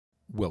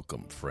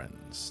Welcome,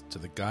 friends, to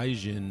the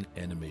Gaijin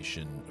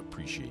Animation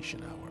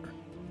Appreciation Hour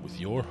with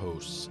your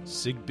hosts,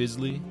 Sig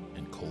Bisley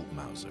and Colt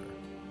Mauser.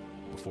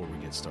 Before we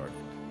get started,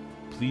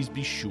 please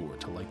be sure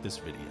to like this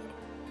video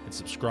and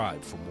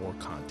subscribe for more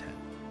content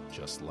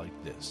just like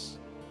this.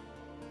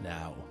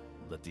 Now,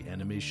 let the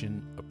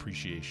animation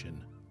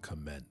appreciation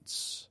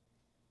commence.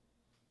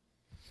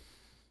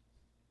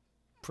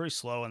 Pretty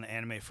slow on the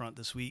anime front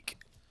this week.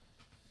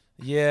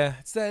 Yeah,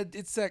 it's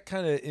that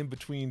kind of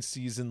in-between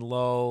season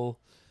lull.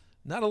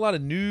 Not a lot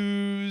of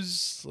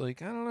news. I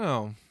don't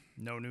know.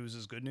 No news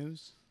is good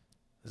news.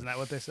 Isn't that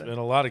what they said? In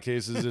a lot of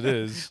cases, it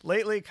is.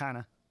 Lately, kind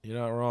of. You're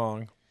not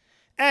wrong.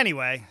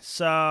 Anyway,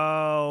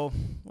 so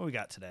what we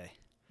got today?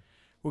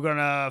 We're going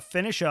to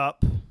finish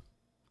up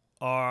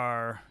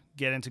our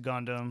Get Into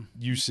Gundam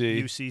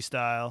UC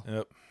style.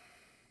 Yep.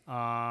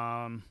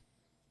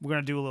 We're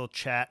going to do a little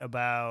chat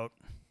about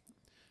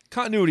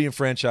Continuity and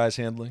franchise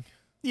handling.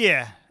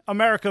 Yeah,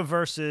 America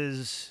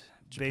versus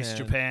Japan. base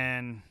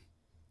Japan,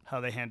 how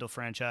they handle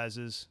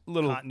franchises,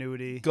 Little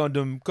continuity.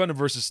 Gundam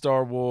versus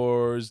Star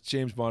Wars,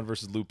 James Bond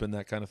versus Lupin,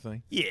 that kind of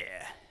thing.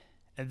 Yeah.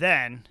 And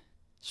then,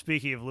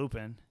 speaking of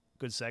Lupin,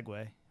 good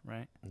segue,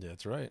 right? Yeah,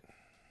 that's right.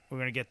 We're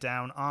going to get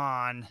down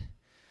on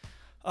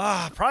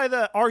probably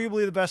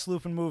arguably the best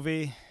Lupin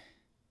movie.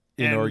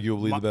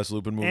 Inarguably the best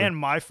Lupin movie. And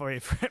my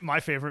favorite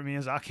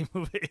Miyazaki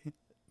movie.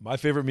 My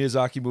favorite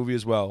Miyazaki movie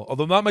as well.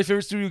 Although not my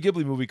favorite Studio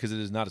Ghibli movie because it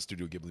is not a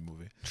Studio Ghibli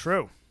movie.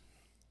 True.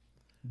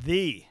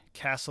 The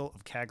Castle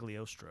of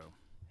Cagliostro.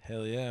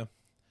 Hell yeah.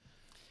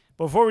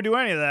 Before we do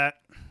any of that,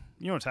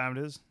 you know what time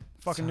it is.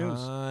 Fucking news.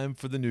 Time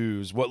for the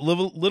news. What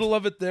little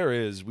of it there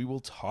is, we will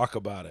talk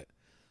about it.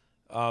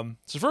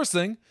 So first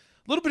thing,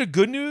 a little bit of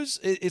good news.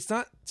 It's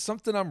not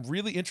something I'm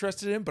really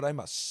interested in, but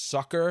I'm a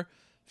sucker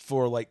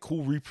for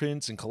cool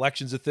reprints and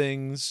collections of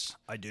things.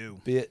 I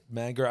do. Be it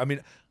manga. I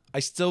mean, I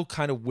still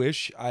kind of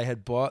wish I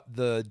had bought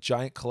the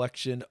giant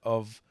collection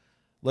of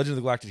Legend of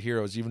the Galactic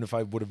Heroes, even if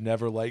I would have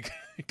never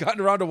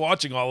gotten around to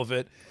watching all of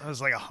it. It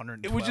was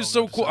 112. It was just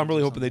so cool. I'm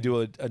really hoping they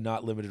do a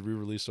not limited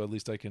re-release, so at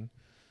least I can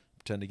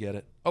pretend to get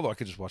it. Although I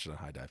could just watch it on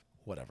High Dive.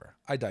 Whatever.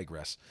 I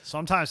digress.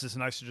 Sometimes it's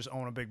nice to just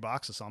own a big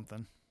box of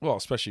something. Well,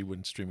 especially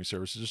when streaming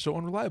services are so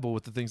unreliable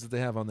with the things that they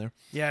have on there.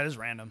 Yeah, it is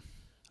random.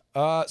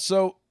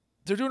 So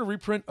they're doing a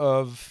reprint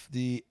of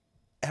the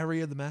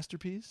Area of the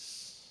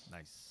Masterpiece.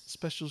 Nice.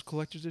 Specials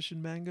Collector's Edition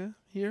manga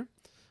here.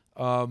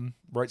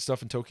 Right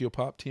Stuff and Tokyo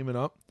Pop teaming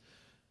up.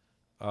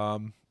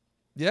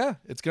 Yeah,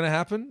 it's going to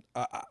happen.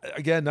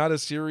 Again, not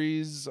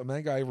a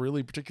manga I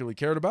really particularly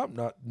cared about.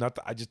 Not that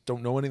I just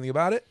don't know anything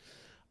about it.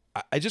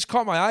 I just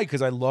caught my eye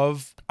because I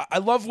love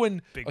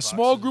when Big a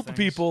small boxes group of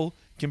people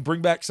can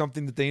bring back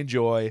something that they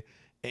enjoy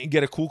and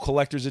get a cool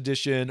collector's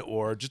edition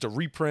or just a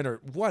reprint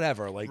or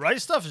whatever.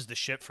 Right Stuff is the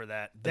shit for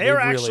that. They They're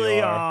really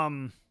actually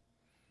are.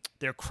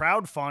 They're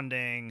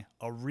crowdfunding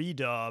a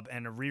redub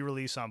and a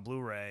re-release on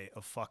Blu-ray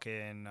of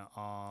fucking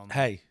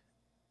Hey.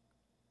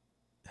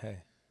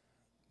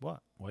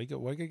 What? Why you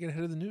gotta get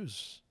ahead of the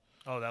news?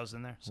 Oh, that was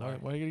in there. Sorry.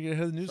 Why you gotta get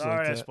ahead of the news Sorry,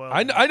 like I that? spoiled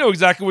it. I know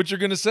exactly what you're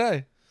gonna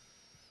say.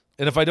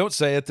 And if I don't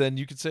say it, then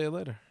you can say it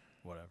later.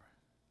 Whatever.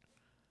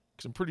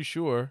 Because I'm pretty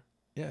sure,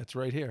 yeah, it's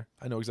right here.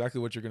 I know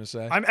exactly what you're gonna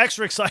say. I'm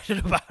extra excited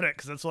about it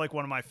because it's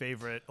one of my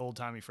favorite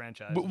old-timey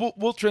franchises. But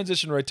we'll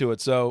transition right to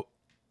it. So,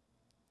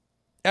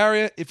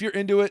 Aria, if you're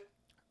into it,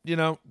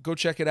 go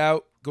check it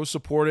out. Go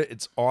support it.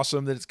 It's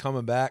awesome that it's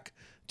coming back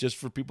just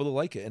for people to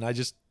like it. And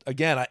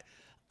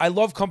I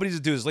love companies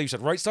that do this. Like you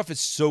said, Right Stuff is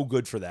so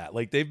good for that.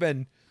 They've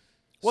been...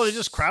 Well, they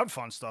just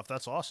crowdfund stuff.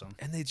 That's awesome.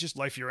 And they just...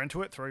 If you're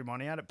into it, throw your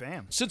money at it,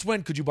 bam. Since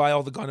when could you buy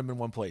all the Gundam in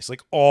one place?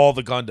 All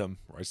the Gundam.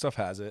 Right Stuff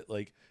has it.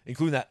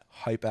 Including that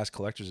hype-ass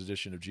collector's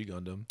edition of G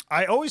Gundam.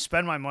 I always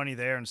spend my money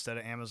there instead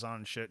of Amazon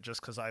and shit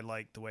just because I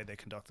like the way they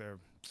conduct their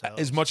sales.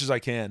 As much as I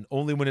can.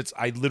 Only when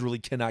I literally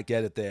cannot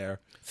get it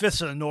there.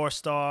 Fists of the North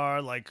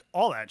Star,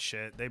 all that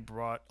shit. They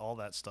brought all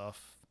that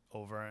stuff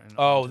over. And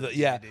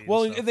yeah.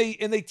 Well, and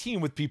they team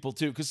with people,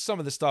 too, because some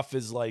of the stuff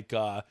is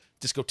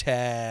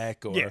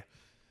Discotheque or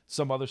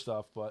some other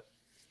stuff, but...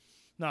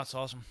 No, it's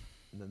awesome.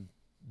 And then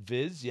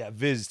Viz? Yeah,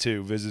 Viz,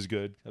 too. Viz is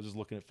good. I was just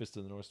looking at Fist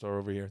of the North Star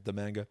over here, the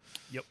manga.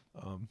 Yep.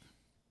 I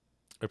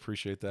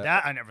appreciate that.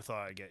 That I never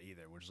thought I'd get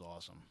either, which is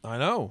awesome. I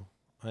know.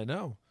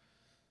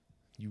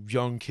 You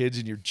young kids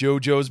in your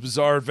JoJo's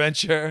Bizarre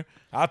Adventure.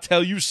 I'll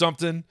tell you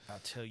something. I'll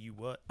tell you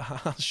what.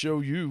 I'll show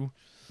you.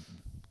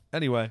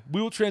 Anyway,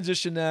 we will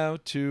transition now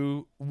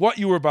to what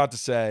you were about to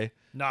say.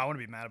 No, I want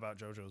to be mad about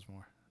JoJo's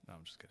more. No,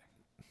 I'm just kidding.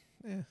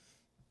 Yeah,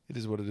 it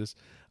is what it is.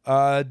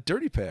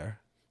 Dirty Pair.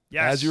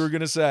 Yes. As you were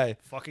going to say.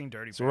 Fucking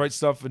Dirty Pair. So Right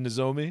Stuff and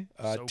Nozomi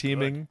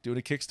teaming, doing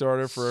a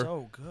Kickstarter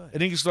for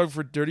an English dub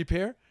for Dirty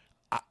Pair.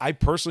 I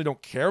personally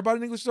don't care about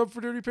an English dub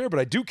for Dirty Pair, but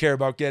I do care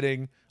about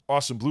getting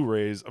awesome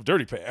Blu-rays of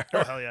Dirty Pair.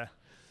 Oh, hell yeah.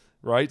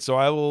 Right? So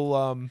I will...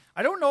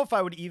 I don't know if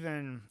I would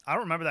even... I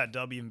don't remember that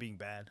dub even being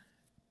bad.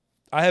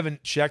 I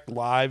haven't checked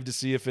live to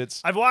see if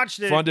it's I've watched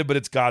it funded, but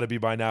it's got to be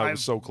by now. It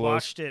was so close. I've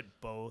watched it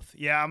both.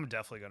 Yeah, I'm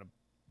definitely going to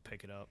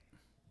pick it up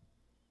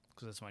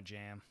because it's my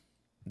jam.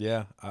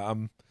 Yeah,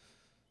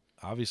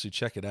 obviously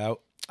check it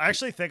out. I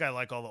actually think I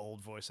like all the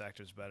old voice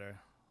actors better.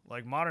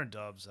 Like modern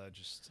dubs, I don't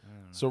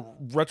know. So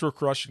Retro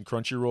Crush and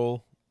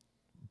Crunchyroll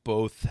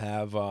both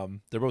have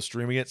they're both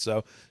streaming it,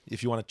 so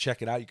if you want to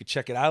check it out, you can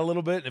check it out a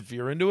little bit if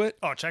you're into it.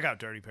 Oh, check out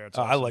Dirty Pair.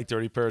 I like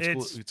Dirty Pair. It's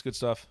cool. It's good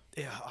stuff.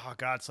 Yeah, oh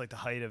god, it's like the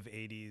height of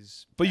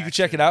 80s. But you can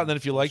check it out, and then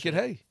if you like it,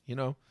 hey,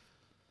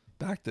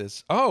 back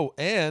this. Oh,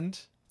 and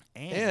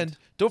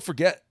don't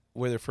forget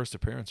where their first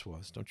appearance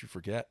was. Don't you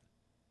forget.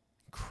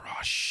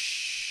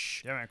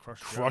 Crush. Yeah, man,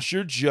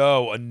 Crusher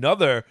Joe,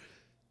 another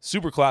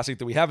super classic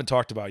that we haven't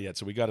talked about yet,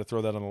 so we got to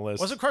throw that on the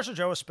list. Wasn't Crusher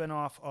Joe a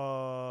spinoff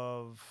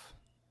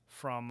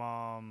from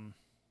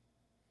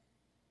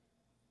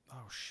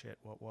oh shit,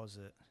 what was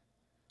it?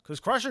 Because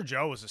Crusher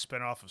Joe was a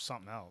spinoff of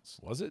something else.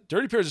 Was it?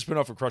 Dirty Pair is a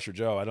spinoff of Crusher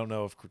Joe. I don't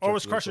know if... Or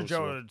was Crusher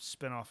Joe a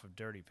spinoff of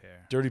Dirty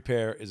Pair? Dirty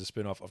Pair is a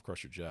spinoff of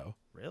Crusher Joe.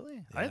 Really?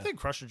 Yeah. I didn't think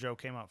Crusher Joe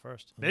came out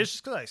first. Maybe it's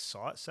just because I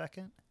saw it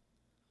second.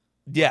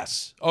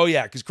 Yes. Oh,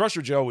 yeah, because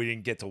Crusher Joe we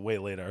didn't get to way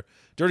later.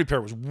 Dirty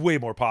Pair was way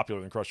more popular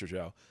than Crusher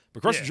Joe.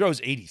 But Crusher Joe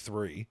is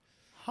 83.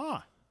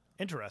 Huh.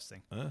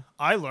 Interesting.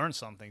 I learned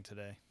something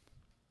today.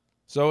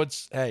 So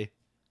it's, hey,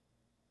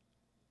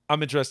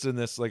 I'm interested in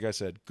this. Like I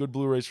said, good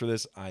Blu-rays for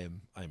this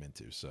I'm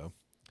into. So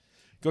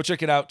go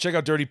check it out. Check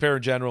out Dirty Pair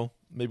in general.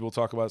 Maybe we'll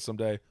talk about it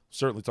someday.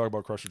 Certainly talk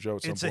about Crusher Joe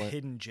at some point. It's a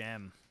hidden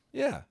gem.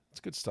 Yeah, it's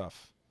good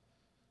stuff.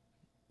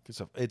 Good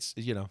stuff. It's,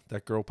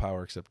 that girl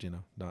power, except,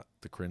 not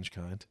the cringe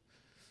kind.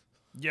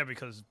 Yeah,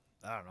 because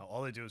I don't know.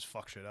 All they do is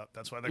fuck shit up.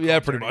 That's why they're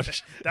called pretty Dirty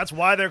much. Pair. That's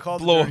why they're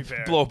called Dirty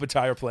Pair. Blow up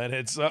entire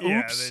planets. Yeah,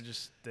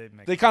 oops.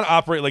 They kind of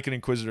operate like an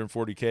Inquisitor in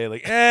 40K.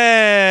 Like,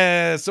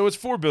 so it's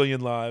 4 billion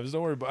lives.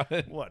 Don't worry about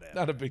it. Whatever.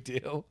 Not a big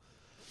deal.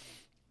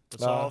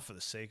 It's all for the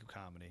sake of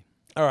comedy.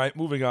 All right,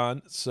 moving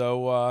on.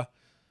 So,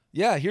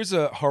 here's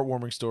a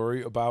heartwarming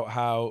story about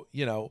how,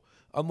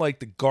 unlike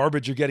the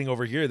garbage you're getting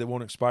over here that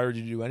won't inspire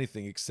you to do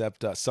anything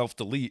except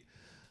self-delete.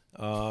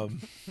 Delete.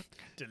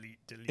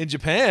 In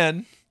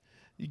Japan,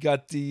 you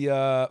got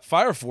the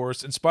Fire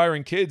Force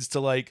inspiring kids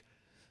to,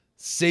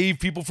 save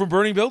people from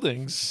burning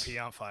buildings. Pee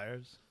on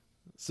fires.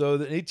 So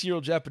the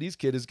 18-year-old Japanese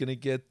kid is going to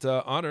get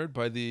honored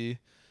by the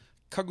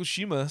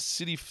Kagoshima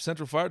City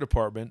Central Fire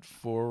Department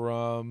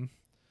for,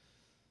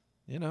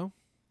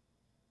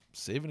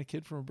 saving a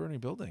kid from a burning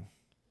building.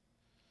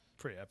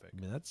 Pretty epic.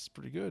 I mean, that's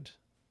pretty good.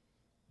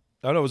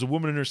 Oh, no, it was a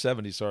woman in her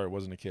 70s. Sorry, it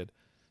wasn't a kid.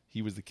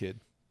 He was the kid.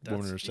 That's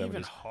woman in her 70s.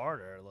 even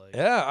harder.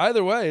 Yeah,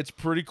 either way, it's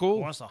pretty cool.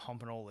 Who wants to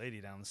hump an old lady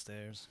down the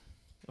stairs?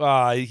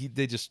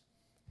 They just,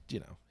 he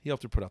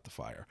helped her put out the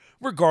fire.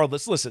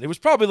 Regardless, listen, it was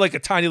probably like a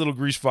tiny little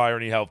grease fire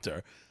and he helped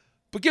her.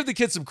 But give the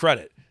kid some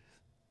credit.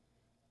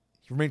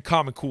 He remained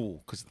calm and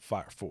cool because of the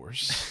Fire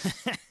Force.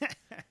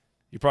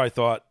 You probably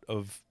thought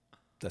of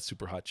that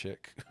super hot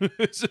chick.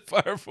 It's a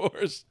Fire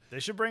Force.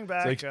 They should bring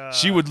back...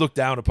 she would look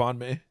down upon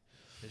me.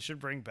 They should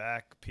bring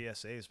back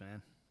PSAs,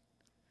 man.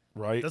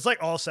 Right? That's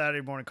like all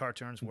Saturday morning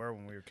cartoons were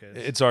when we were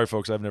kids. Sorry,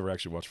 folks. I've never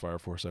actually watched Fire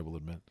Force, I will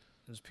admit.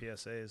 There's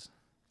PSAs.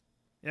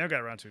 Yeah, I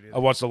got around to it either. I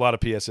watched a lot of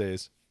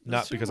PSAs.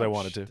 Not because I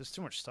wanted to. There's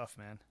too much stuff,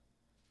 man.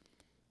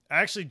 I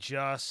actually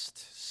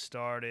just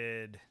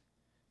started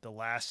the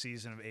last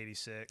season of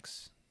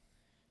 86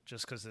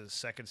 just because the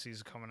second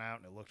season coming out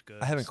and it looked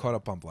good. I haven't caught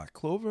up on Black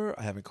Clover.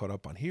 I haven't caught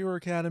up on Hero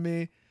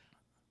Academy.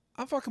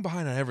 I'm fucking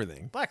behind on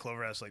everything. Black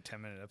Clover has like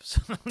 10-minute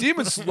episodes.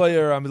 Demon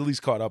Slayer I'm at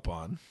least caught up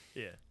on.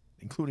 Yeah.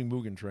 Including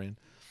Mugen Train.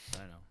 I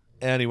know.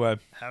 Anyway.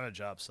 Having a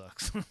job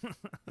sucks.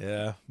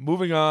 Yeah.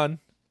 Moving on.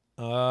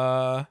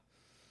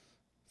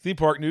 Theme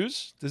park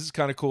news. This is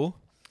kind of cool.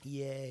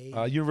 Yay.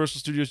 Universal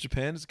Studios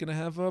Japan is going to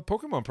have a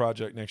Pokemon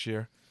project next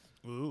year.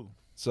 Ooh.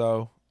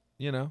 So,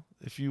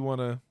 if you want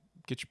to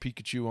get your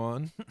Pikachu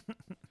on,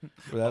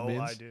 what that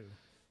means. I do.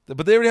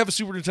 But they already have a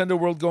Super Nintendo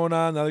World going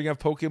on. Now they're going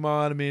to have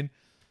Pokemon. I mean,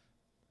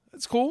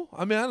 it's cool.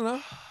 I mean, I don't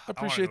know. I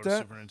appreciate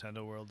that. Super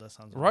Nintendo World. That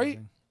sounds right.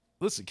 Amazing.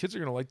 Listen, kids are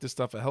going to like this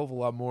stuff a hell of a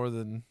lot more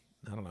than,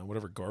 I don't know,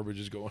 whatever garbage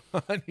is going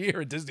on here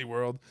at Disney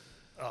World.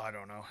 Oh, I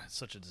don't know. It's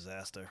such a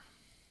disaster.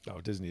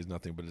 Oh, Disney is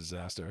nothing but a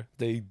disaster.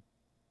 They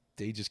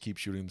just keep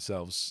shooting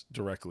themselves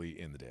directly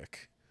in the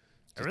dick.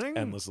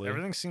 Endlessly.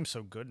 Everything seems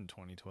so good in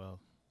 2012.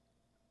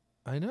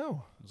 I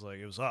know.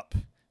 It was up.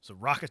 It's a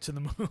rocket to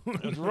the moon.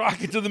 It was a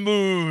rocket to the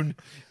moon.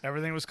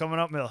 Everything was coming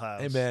up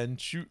Millhouse. Hey, man,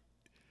 shoot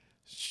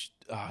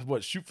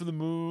for the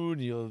moon.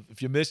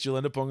 If you miss, you'll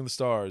end up on the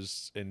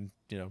stars and,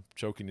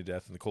 choking to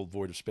death in the cold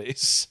void of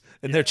space.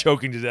 And they're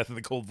choking to death in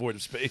the cold void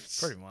of space.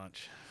 Pretty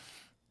much.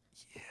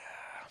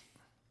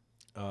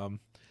 Yeah.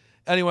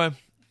 Anyway,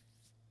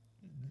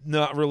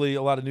 not really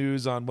a lot of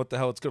news on what the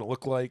hell it's going to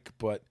look like,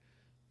 but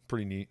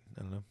pretty neat.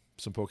 I don't know.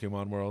 Some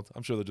Pokemon World.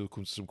 I'm sure they'll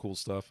do some cool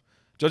stuff.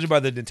 Judging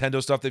by the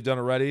Nintendo stuff they've done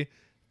already,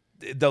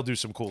 they'll do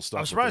some cool stuff.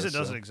 I'm surprised it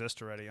doesn't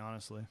exist already,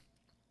 honestly.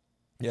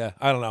 Yeah,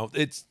 I don't know.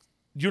 It's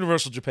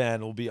Universal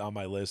Japan will be on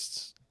my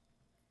list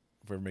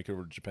if I ever make it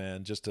over to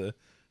Japan, just to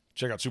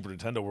check out Super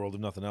Nintendo World,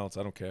 if nothing else.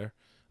 I don't care.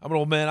 I'm an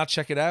old man. I'll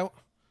check it out.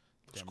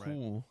 It's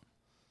cool.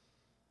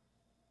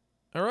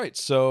 Right. All right,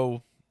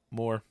 so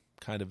more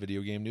kind of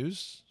video game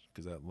news,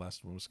 because that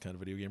last one was kind of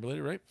video game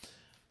related, right?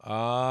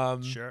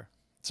 Sure.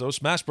 So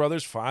Smash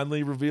Brothers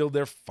finally revealed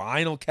their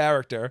final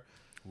character.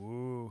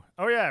 Ooh.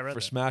 Oh, yeah, I read for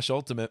that. Smash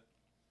Ultimate.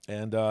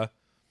 And a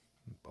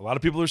lot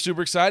of people are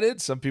super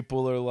excited. Some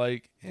people are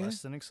like...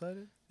 Less than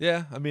excited?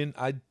 Yeah, I mean,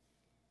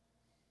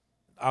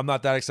 I'm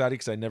not that excited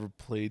because I never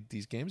played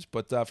these games.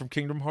 But from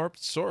Kingdom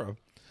Hearts, Sora.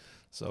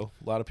 So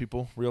a lot of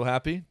people real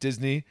happy.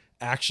 Disney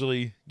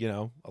actually,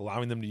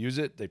 allowing them to use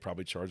it. They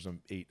probably charged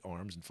them 8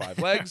 arms and 5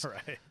 legs.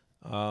 Right.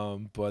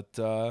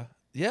 But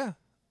yeah,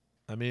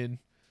 I mean,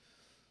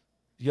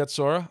 you got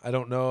Sora. I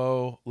don't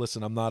know.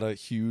 Listen, I'm not a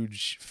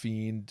huge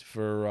fiend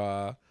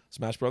for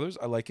Smash Brothers.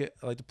 I like it.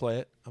 I like to play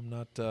it. I'm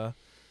not. I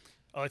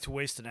like to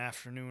waste an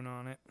afternoon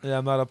on it. Yeah,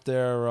 I'm not up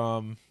there,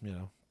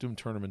 doing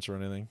tournaments or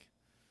anything.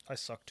 I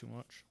suck too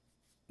much.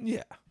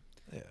 Yeah.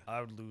 I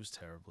would lose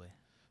terribly.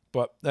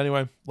 But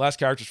anyway, last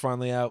character's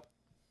finally out.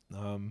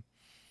 Kind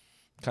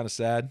of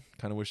sad.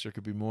 Kind of wish there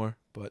could be more,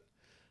 but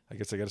I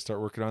guess I got to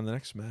start working on the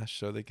next Smash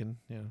so they can,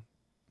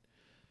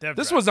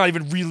 This one's not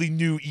even really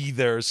new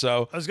either,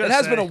 so it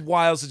has been a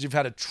while since you've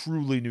had a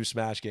truly new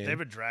Smash game. They've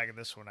been dragging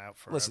this one out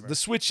forever. Listen, the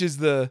Switch is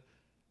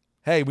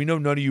hey, we know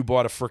none of you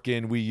bought a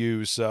frickin' Wii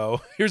U,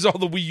 so here's all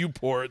the Wii U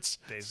ports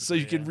so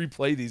you can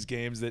replay these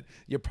games that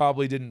you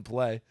probably didn't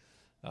play.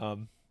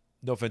 No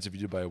offense if you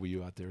did buy a Wii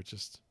U out there. It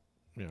just,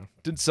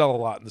 didn't sell a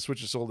lot, and the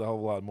Switch has sold a hell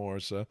of a lot more,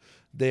 so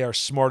they are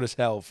smart as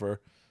hell for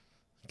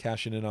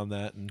cashing in on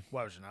that. And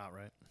why would you not,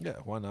 right? Yeah,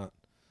 why not?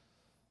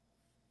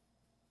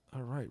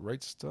 All right,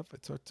 right stuff. I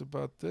talked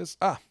about this.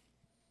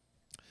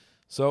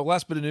 So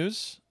last bit of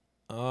news.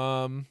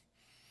 The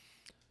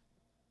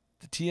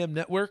TM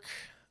Network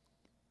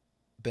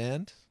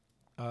band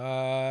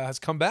has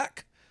come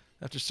back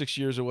after 6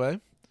 years away.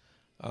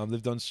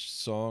 They've done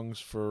songs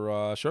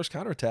for Shark's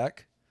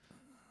Counterattack.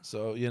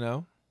 So,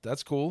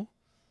 that's cool.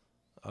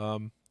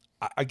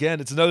 Again,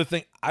 it's another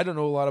thing I don't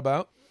know a lot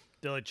about.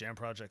 They're like Jam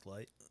Project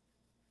Light.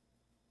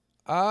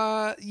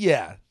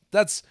 Yeah.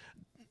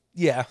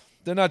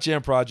 They're not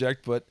Jam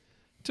Project, but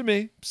to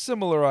me,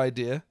 similar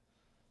idea.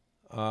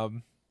 They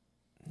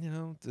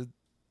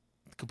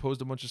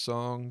composed a bunch of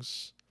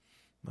songs.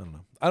 I don't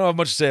know. I don't have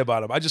much to say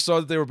about them. I just saw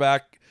that they were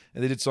back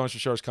and they did songs for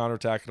Shark's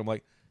Counterattack, and I'm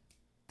like,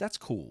 that's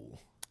cool.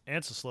 And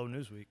it's a slow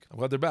news week. I'm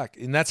glad they're back.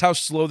 And that's how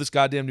slow this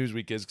goddamn news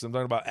week is, because I'm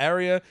talking about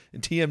Aria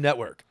and TM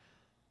Network.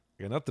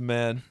 I got nothing,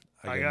 man.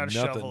 I got a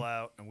shovel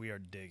out, and we are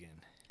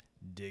digging.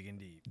 Digging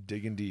deep.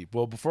 Digging deep.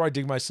 Well, before I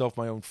dig myself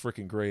my own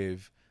freaking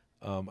grave,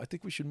 I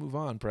think we should move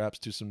on, perhaps,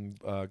 to some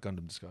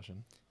Gundam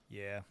discussion.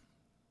 Yeah,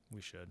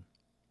 we should.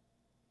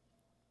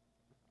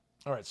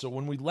 All right, so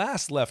when we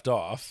last left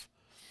off,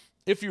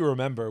 if you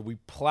remember, we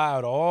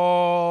plowed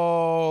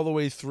all the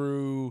way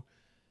through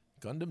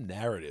Gundam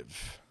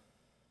Narrative.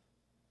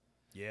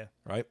 Yeah.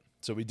 Right?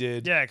 So we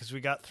did... Yeah, because we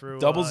got through...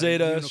 Double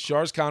Zeta,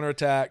 Char's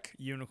Counterattack...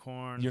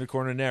 Unicorn,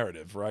 and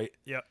Narrative, right?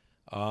 Yep.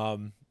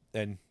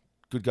 And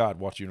good God,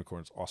 watch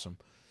Unicorn. It's awesome.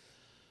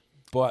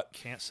 But...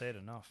 Can't say it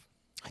enough.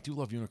 I do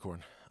love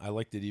Unicorn. I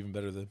liked it even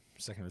better the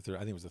second or third. I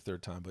think it was the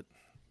third time, but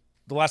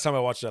the last time I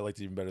watched it, I liked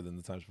it even better than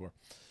the times before.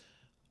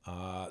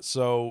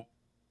 So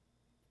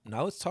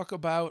now let's talk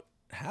about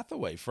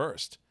Hathaway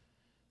first.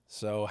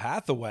 So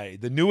Hathaway,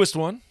 the newest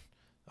one,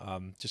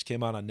 just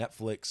came out on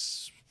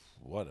Netflix,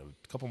 a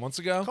couple months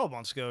ago? A couple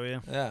months ago,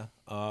 yeah.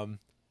 Yeah.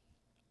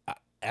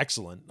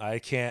 Excellent. I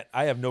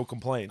have no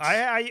complaints.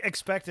 I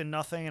expected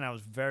nothing, and I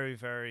was very,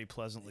 very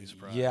pleasantly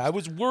surprised. Yeah, I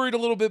was worried a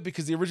little bit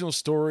because the original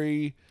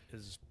story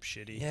is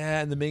shitty.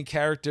 Yeah, and the main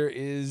character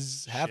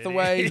is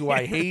Hathaway, who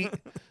I hate.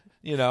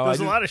 There's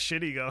a lot of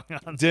shitty going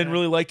on. Didn't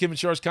really like him in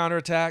Char's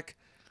Counterattack.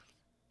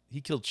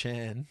 He killed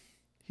Chan.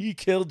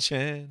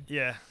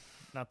 Yeah,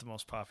 not the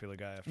most popular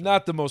guy.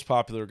 Not the most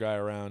popular guy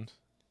around.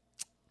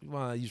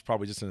 Well, he's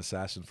probably just an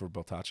assassin for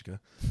Beltachika.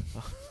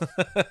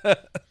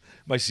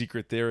 My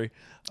secret theory.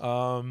 It's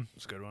a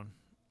good one.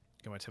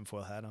 Got my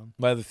tinfoil hat on.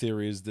 My other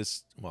theory is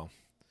this. Well,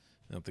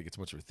 I don't think it's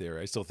much of a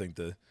theory. I still think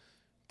the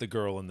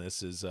girl in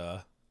this is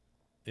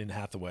in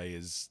Hathaway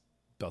is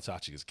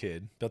Beltachika's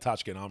kid.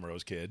 Beltachika and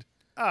Amuro's kid.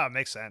 Oh, it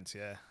makes sense,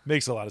 yeah.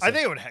 Makes a lot of sense. I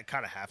think it would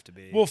kind of have to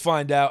be. We'll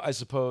find out, I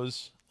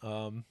suppose.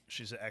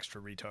 She's an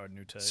extra retard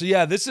new type. So,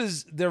 yeah,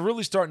 they're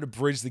really starting to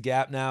bridge the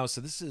gap now.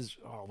 So, this is,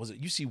 was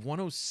it UC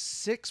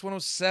 106,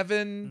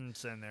 107?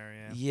 It's in there,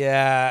 yeah.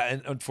 Yeah,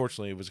 and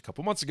unfortunately, it was a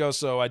couple months ago,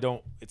 so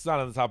it's not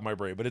on the top of my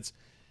brain, but it's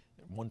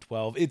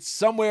 112. It's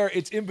somewhere,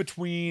 it's in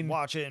between.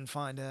 Watch it and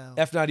find out.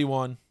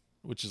 F91,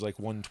 which is like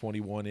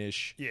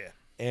 121-ish. Yeah.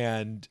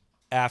 And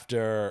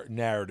after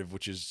Narrative,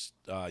 which is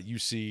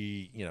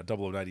UC,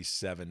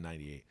 0097,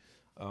 98.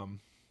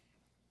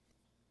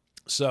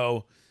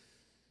 So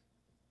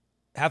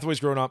Hathaway's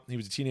grown up. He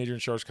was a teenager in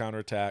Char's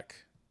Counterattack.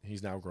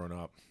 He's now grown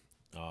up.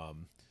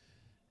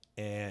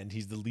 And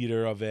he's the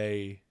leader of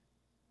a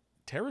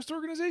terrorist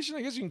organization.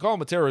 I guess you can call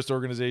them a terrorist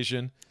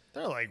organization.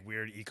 They're like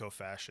weird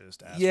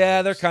eco-fascist assholes.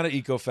 Yeah, they're kind of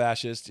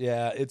eco-fascist.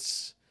 Yeah,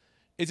 it's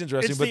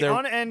interesting. It's but the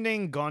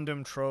unending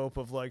Gundam trope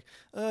of like,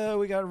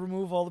 we got to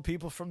remove all the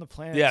people from the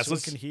planet so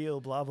it can heal,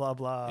 blah, blah,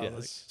 blah. Yes.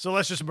 Like, so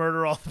let's just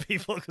murder all the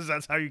people because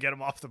that's how you get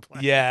them off the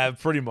planet. Yeah,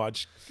 pretty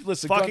much.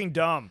 Listen, fucking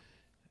dumb.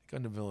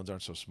 Gundam villains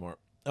aren't so smart.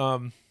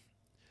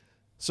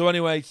 So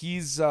anyway,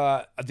 he's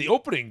the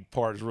opening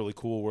part is really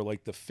cool. Where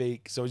like the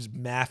fake, so he's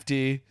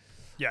Mafty.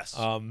 Yes.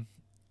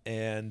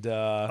 And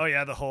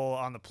the whole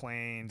on the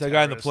plane. The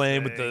guy on the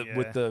plane thing,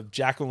 with the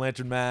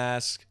jack-o'-lantern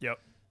mask. Yep.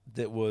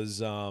 That was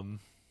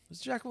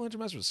jack-o'-lantern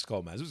mask or was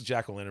skull mask? It was a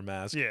jack-o'-lantern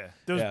mask. Yeah.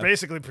 It was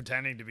basically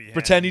pretending to be him.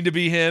 Pretending to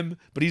be him,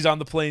 but he's on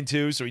the plane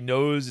too, so he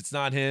knows it's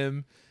not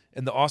him.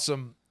 And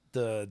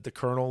the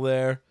colonel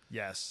there.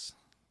 Yes.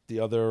 The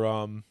other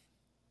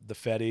the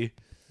Fedi.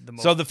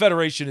 So the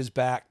Federation is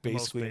back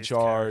basically in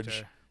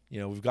charge.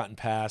 Character. We've gotten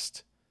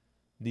past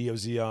Neo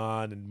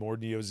Zeon and more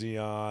Neo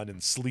Zeon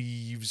and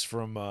sleeves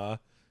from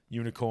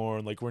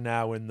Unicorn. Like we're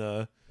now in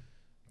the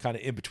kind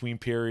of in-between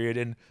period.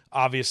 And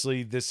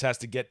obviously this has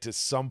to get to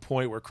some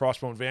point where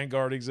Crossbone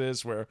Vanguard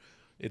exists, where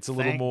it's a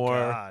little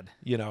more,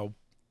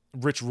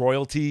 rich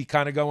royalty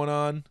kind of going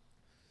on.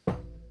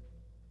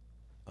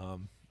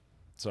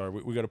 Sorry,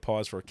 we got to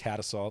pause for a cat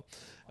assault.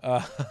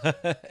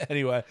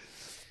 Anyway.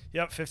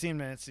 Yep, 15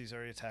 minutes. He's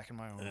already attacking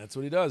my own. That's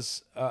what he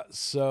does.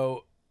 It's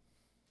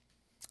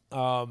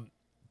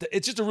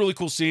just a really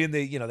cool scene.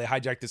 They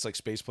hijack this like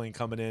space plane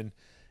coming in,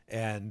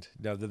 and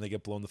then they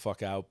get blown the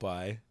fuck out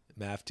by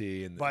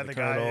Mafty and by the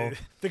guy,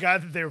 the guy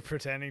that they were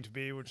pretending to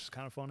be, which is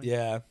kind of funny.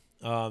 Yeah.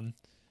 And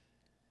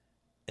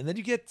then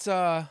you get.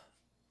 I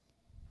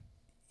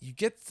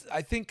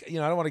think I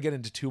don't want to get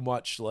into too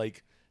much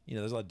like.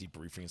 There's a lot of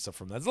debriefing and stuff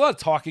from that. There's a lot of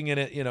talking in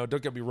it.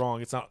 Don't get me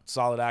wrong. It's not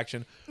solid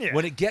action. Yeah.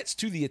 When it gets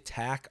to the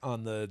attack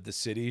on the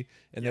city,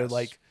 and they're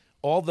like,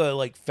 all the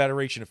like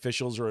Federation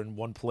officials are in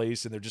one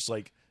place, and they're just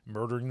like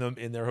murdering them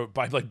in their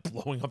by like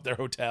blowing up their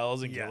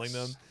hotels and killing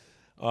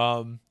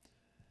them.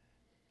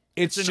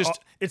 It's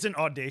an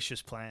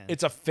audacious plan.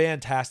 It's a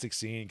fantastic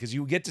scene because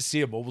you get to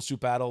see a mobile suit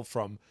battle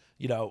from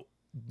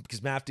because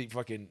Mafty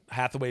fucking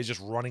Hathaway is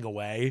just running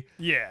away.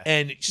 Yeah,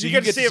 and so you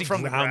get to see it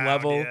from ground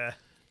level. Yeah.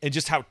 And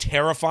just how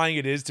terrifying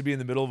it is to be in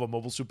the middle of a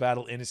mobile suit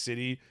battle in a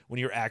city when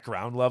you're at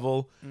ground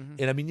level. Mm-hmm.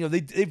 And I mean,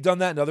 they've done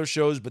that in other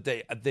shows, but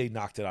they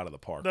knocked it out of the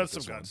park. That's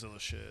some Godzilla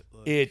shit.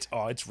 Like,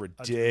 it's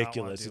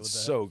ridiculous. It's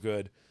so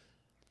good.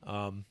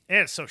 And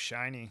it's so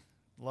shiny.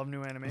 Love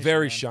new animation.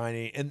 Very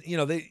shiny. And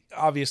they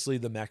obviously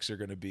the mechs are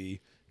going to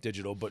be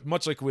digital, but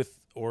much like with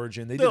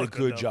Origin, they did a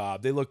good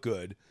job. They look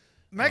good.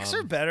 Mechs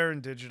are better in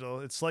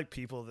digital. It's like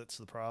people that's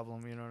the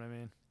problem. You know what I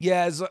mean?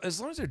 Yeah, as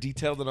long as they're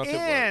detailed enough, it works.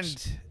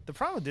 And the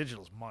problem with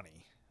digital is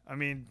money. I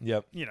mean,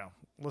 yep.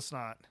 Let's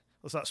not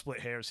split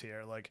hairs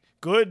here. Like,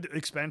 good,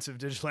 expensive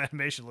digital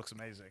animation looks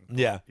amazing.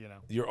 Yeah,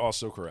 you're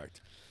also correct.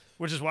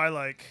 Which is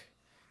why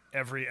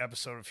every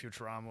episode of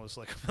Futurama was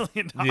like $1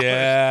 million.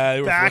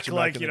 Yeah, back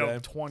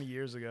 20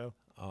 years ago.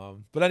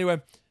 But anyway.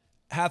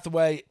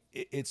 Hathaway,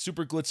 it's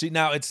super glitzy.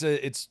 Now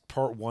it's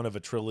part one of a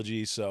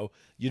trilogy, so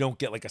you don't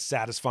get like a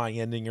satisfying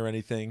ending or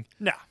anything.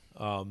 No.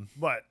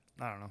 But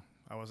I don't know.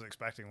 I wasn't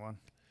expecting one.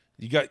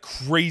 You got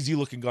crazy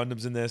looking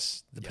Gundams in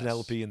this. The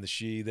Penelope and the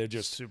She. They're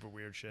just super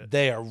weird shit.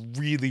 They are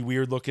really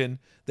weird looking.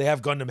 They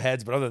have Gundam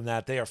heads, but other than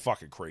that, they are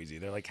fucking crazy.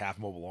 They're like half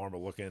mobile armor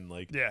looking.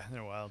 Like they're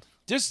wild.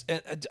 Just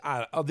the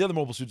other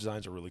mobile suit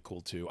designs are really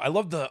cool too. I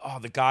love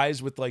the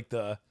guys with like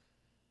the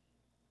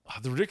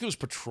ridiculous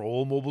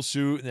patrol mobile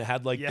suit, and it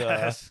had like it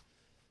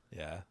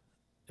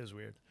was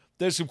weird.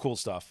 There's some cool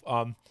stuff.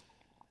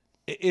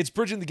 It's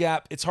bridging the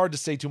gap. It's hard to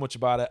say too much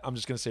about it. I'm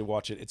just gonna say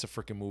watch it. It's a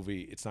freaking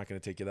movie. It's not gonna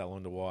take you that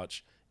long to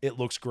watch. It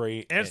looks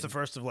great, and it's the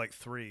first of like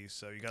 3,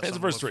 so you got. It's the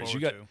first 3. So you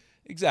got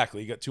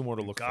exactly. You got 2 more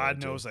to look forward to.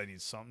 God knows I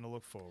need something to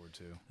look forward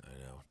to. I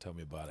know. Tell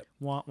me about it.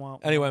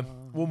 Anyway,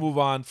 we'll move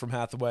on from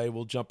Hathaway.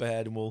 We'll jump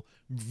ahead and we'll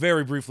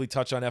very briefly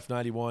touch on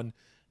F91.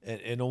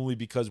 And only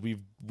because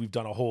we've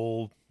done a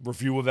whole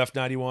review of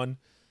F91.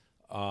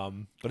 But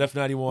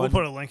F91... We'll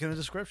put a link in the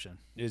description.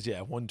 Is,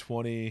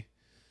 120...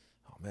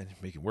 Oh, man, you're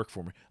making work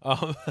for me.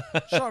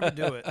 Sure to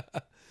do it.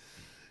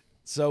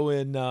 So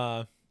in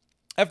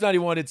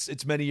F91,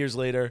 it's many years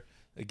later.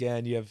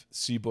 Again, you have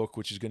Seabook,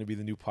 which is going to be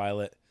the new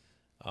pilot.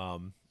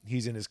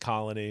 He's in his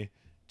colony.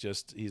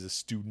 He's a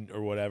student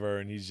or whatever,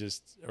 and I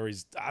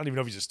don't even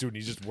know if he's a student.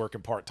 He's just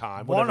working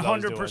part-time.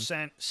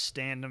 100%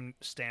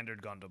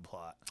 standard Gundam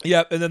plot.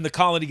 Yeah, and then the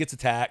colony gets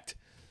attacked,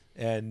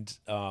 and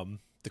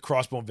the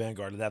Crossbone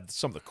Vanguard, they have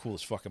some of the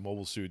coolest fucking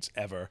mobile suits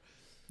ever,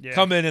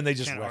 come in and they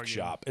just wreck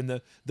shop. And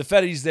the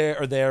Fetties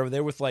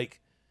they're with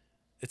like,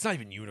 it's not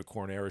even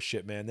Unicorn era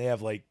shit, man. They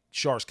have like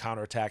Char's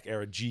counterattack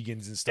era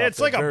Jigans and stuff.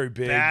 It's like very a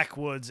big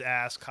backwoods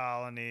ass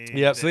colony.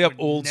 Yeah, so they have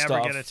old never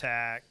stuff. Never get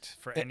attacked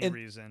for any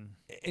reason.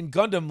 In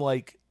Gundam,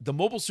 like the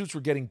mobile suits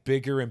were getting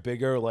bigger and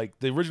bigger. Like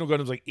the original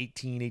Gundam was like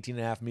 18 and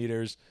a half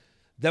meters.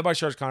 Then by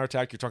Char's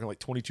counterattack, you're talking like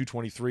 22,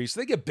 23.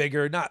 So they get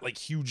bigger, not like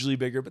hugely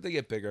bigger, but they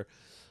get bigger.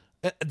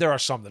 There are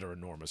some that are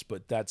enormous,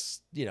 but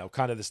that's,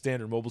 kind of the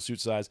standard mobile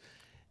suit size.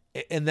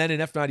 And then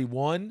in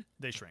F91,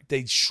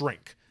 they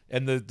shrink.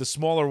 And the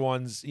smaller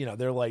ones,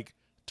 they're like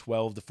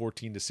 12 to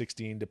 14 to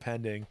 16,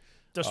 depending.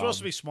 They're supposed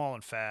to be small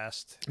and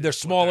fast. They're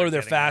smaller,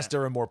 they're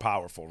faster, and more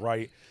powerful,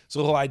 right? So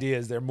the whole idea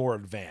is they're more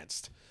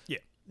advanced. Yeah.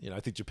 I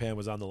think Japan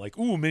was on the like,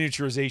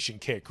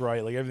 miniaturization kick,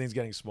 right? Like everything's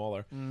getting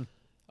smaller.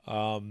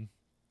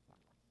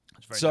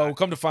 So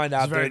come to find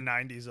out, very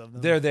 90s of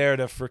them. They're there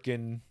to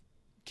freaking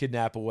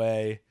kidnap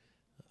away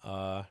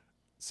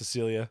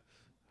Cecilia,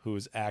 who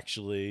is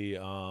actually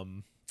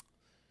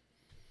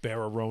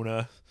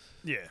Bararona.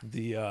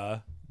 Yeah.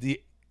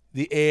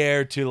 The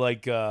heir to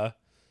like the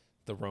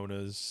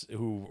Ronas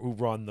who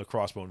run the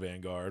Crossbone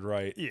Vanguard,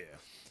 right? Yeah.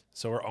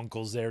 So her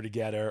uncle's there to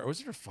get her. Or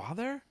was it her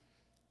father?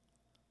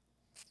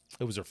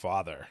 It was her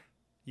father.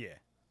 Yeah.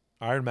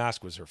 Iron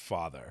Mask was her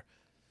father.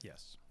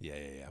 Yes.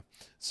 Yeah.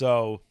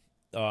 So,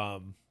 they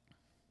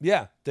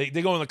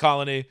go in the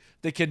colony.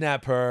 They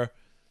kidnap her.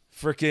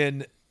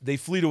 Frickin', they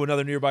flee to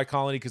another nearby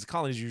colony because the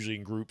colony's usually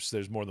in groups.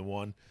 There's more than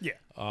one. Yeah.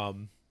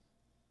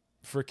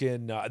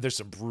 There's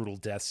some brutal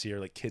deaths here,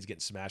 like kids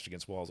getting smashed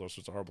against walls, all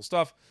sorts of horrible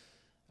stuff.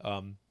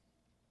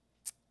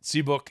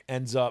 Seabook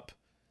ends up,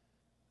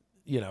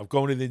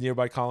 going to the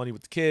nearby colony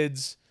with the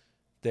kids.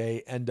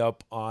 They end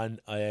up on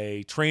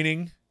a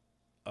training,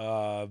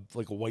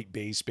 like a white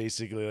base,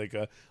 basically, like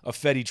a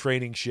Fetty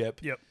training ship.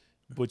 Yep.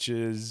 Which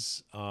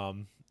is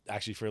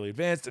actually fairly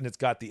advanced, and it's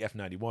got the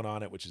F-91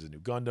 on it, which is a new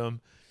Gundam.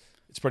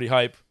 It's pretty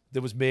hype.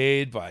 That was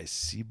made by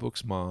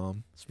Seabook's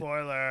mom.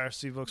 Spoiler,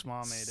 Seabook's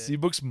mom made it.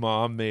 Seabook's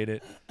mom made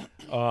it.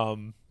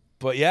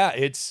 But yeah,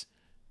 it's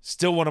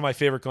still one of my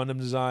favorite Gundam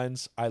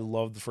designs. I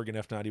love the friggin'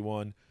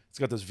 F-91. It's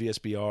got those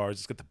VSBRs.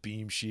 It's got the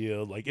beam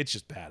shield. Like, it's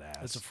just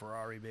badass. It's a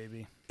Ferrari,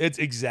 baby. It's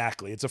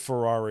a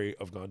Ferrari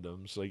of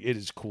Gundams. Like, it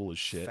is cool as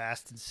shit.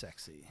 Fast and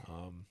sexy.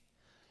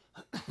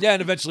 Yeah,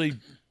 and eventually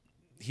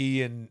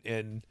he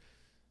and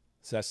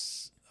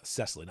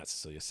Cecily, not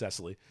Cecilia,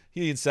 Cecily.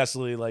 He and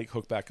Cecily like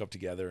hook back up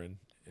together and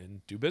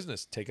do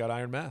business. Take out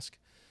Iron Mask.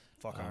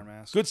 Fuck Iron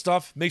Mask. Good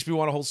stuff. Makes me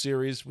want a whole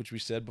series, which we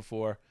said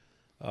before.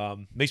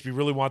 Makes me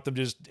really want them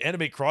to just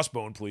animate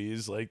Crossbone,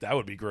 please. Like, that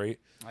would be great.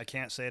 I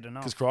can't say it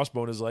enough. Because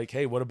Crossbone is like,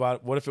 hey, what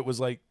if it was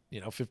like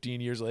 15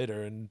 years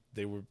later and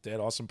they had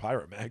awesome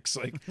pirate mechs?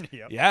 Like,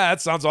 yep. Yeah,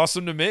 that sounds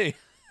awesome to me.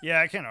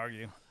 Yeah, I can't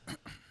argue.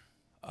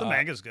 The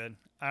manga's good.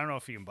 I don't know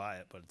if you can buy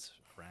it, but it's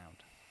around.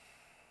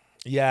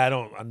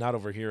 Yeah, I'm not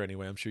over here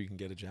anyway. I'm sure you can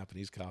get a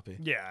Japanese copy.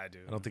 Yeah, I do.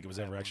 I don't think it was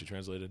ever actually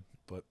translated,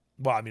 but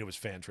it was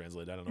fan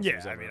translated. I don't know. If it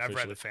was ever I've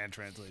read the fan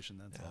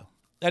translation. That's all.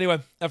 Anyway,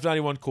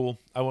 F-91, cool.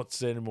 I won't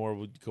say anymore.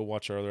 We'll go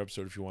watch our other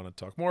episode if you want to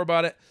talk more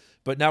about it.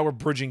 But now we're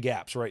bridging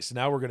gaps, right? So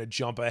now we're going to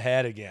jump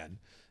ahead again.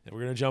 And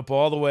we're going to jump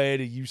all the way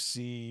to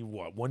UC,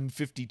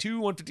 152,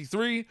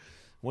 153,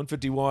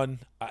 151.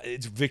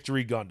 It's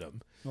Victory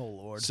Gundam. Oh,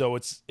 Lord. So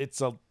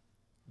it's a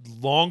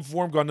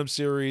long-form Gundam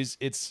series.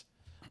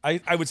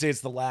 I would say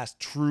it's the last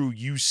true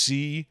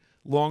UC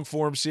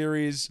long-form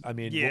series. I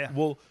mean, yeah.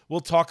 we'll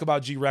talk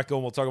about G-Reco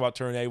and we'll talk about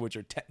Turn A, which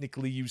are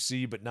technically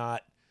UC, but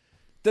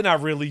they're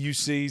not really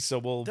UC,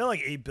 so they're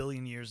like 8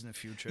 billion years in the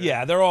future.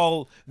 Yeah, they're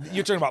all...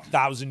 You're talking about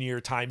 1,000-year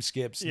time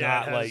skips,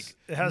 yeah,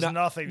 it has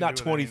nothing to not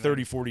do 20, with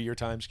 30, 40-year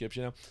time skips,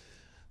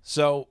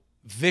 So,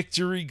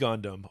 Victory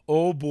Gundam.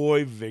 Oh,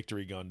 boy,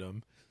 Victory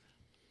Gundam.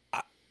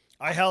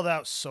 I held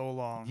out so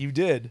long. You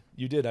did.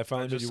 I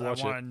finally made you watch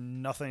it. I wanted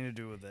nothing to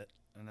do with it.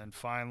 And then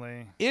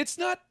finally... It's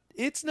not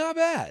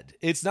bad.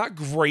 It's not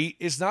great.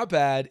 It's not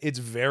bad. It's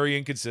very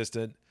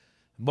inconsistent.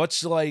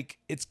 Much like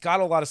it's got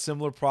a lot of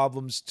similar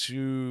problems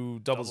to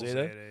Double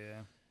Zeta,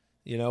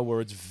 yeah. Where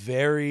it's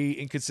very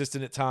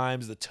inconsistent at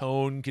times. The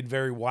tone can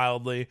vary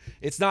wildly.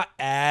 It's not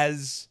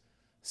as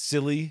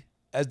silly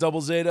as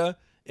Double Zeta,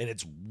 and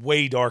it's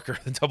way darker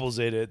than Double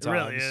Zeta at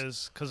times. It really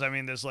is, because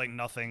there's like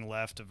nothing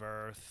left of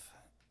Earth.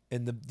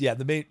 And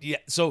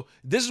so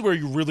this is where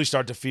you really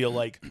start to feel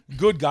like,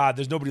 good God,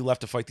 there's nobody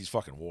left to fight these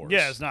fucking wars.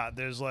 Yeah, it's not.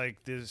 There's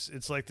like this.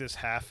 It's like this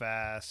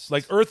half-ass.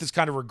 Like Earth has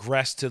kind of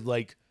regressed to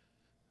like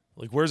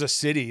where's a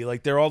city?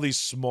 Like there are all these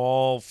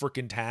small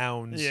freaking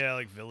towns. Yeah,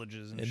 like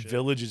villages and shit.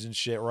 Villages and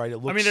shit, right?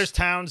 There's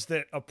towns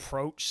that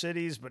approach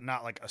cities, but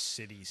not like a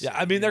city. Yeah,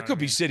 I mean, there could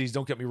be cities.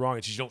 Don't get me wrong.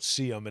 It's just you don't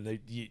see them, and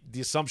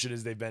the assumption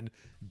is they've been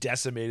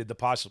decimated. The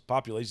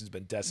population's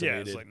been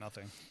decimated. Yeah, it's like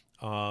nothing.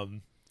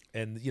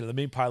 And the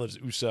main pilot is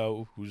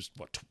Uso, who's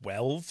what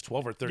 12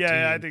 or 13.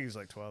 Yeah, I think he's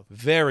like 12.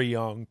 Very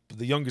young,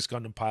 the youngest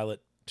Gundam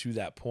pilot to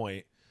that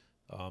point.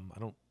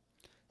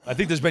 I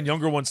think there's been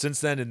younger ones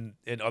since then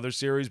in other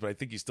series, but I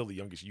think he's still the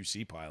youngest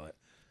UC pilot.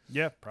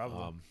 Yeah,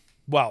 probably.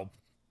 Well,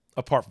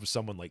 apart from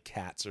someone like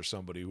Katz or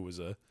somebody who was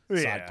a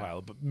side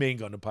pilot, but main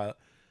Gundam pilot.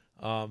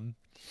 And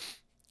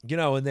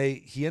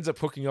he ends up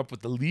hooking up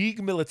with the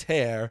Ligue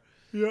Militaire,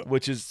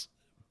 which is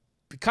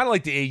kind of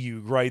like the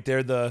AU, right?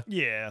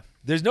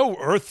 There's no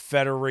Earth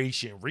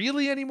Federation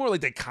really anymore.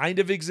 Like they kind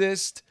of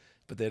exist,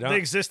 but they don't. They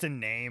exist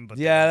in name, but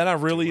they're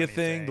not really a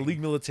thing. The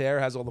Ligue Militaire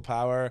has all the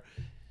power.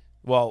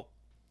 Well,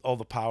 all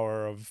the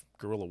power of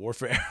guerrilla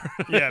warfare.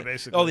 Yeah,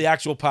 basically. All the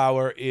actual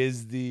power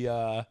is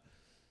the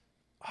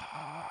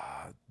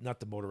not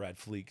the Motorrad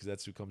fleet, because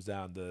that's who comes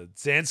down. The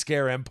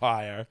Zanskare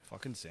Empire.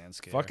 Fucking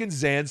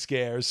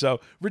Zanskare. So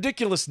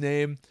ridiculous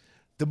name.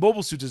 The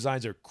mobile suit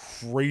designs are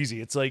crazy.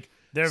 It's like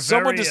They're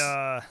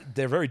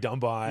they're very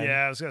Dunbine.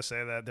 Yeah, I was gonna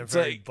say that they're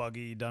very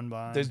buggy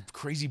Dunbine. There's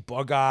crazy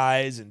bug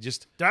eyes and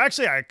just. I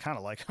kind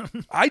of like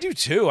them. I do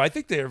too. I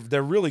think they're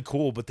really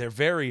cool, but they're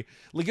very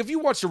like if you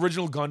watched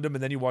original Gundam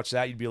and then you watch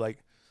that, you'd be like,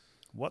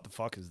 what the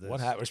fuck is this? What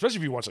happened? Especially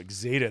if you watch like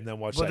Zeta and then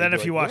watch. But that, then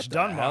if you watch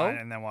Dunbine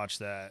Dunbine and then watch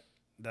that,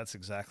 that's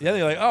exactly. Yeah,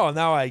 you're like, oh,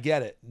 now I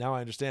get it. Now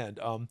I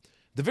understand.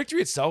 The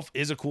Victory itself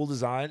is a cool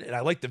design, and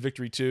I like the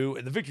Victory 2.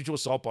 And the Victory 2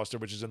 Assault Buster,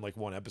 which is in like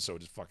one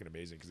episode, is fucking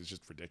amazing because it's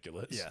just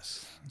ridiculous.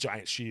 Yes.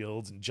 Giant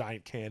shields and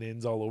giant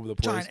cannons all over the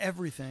place. Giant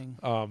everything.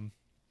 The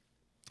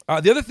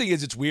other thing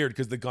is it's weird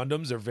because the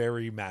Gundams are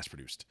very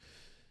mass-produced.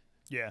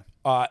 Yeah.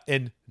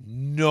 And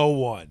no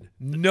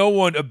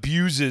one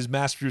abuses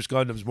mass-produced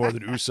Gundams more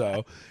than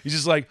Uso. He's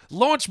just like,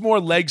 launch more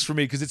legs for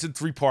me because it's in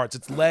 3 parts.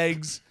 It's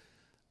legs,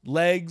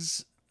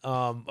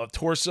 a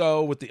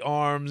torso with the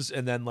arms,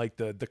 and then like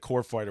the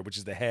core fighter, which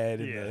is the head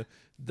and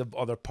the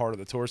other part of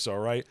the torso,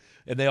 right?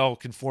 And they all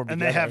conform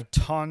together. And they have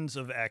tons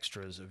of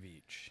extras of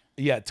each.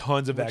 Yeah,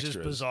 tons of extras.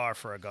 Which is bizarre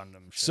for a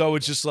Gundam show. So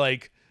it's just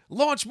like,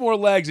 launch more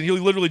legs, and he'll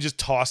literally just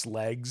toss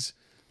legs.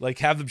 Like,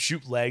 have them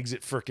shoot legs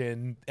at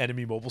frickin'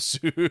 enemy mobile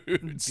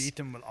suits. Beat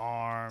them with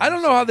arms. I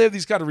don't know how they have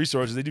these kind of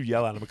resources. They do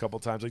yell at him a couple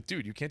times. Like,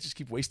 dude, you can't just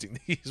keep wasting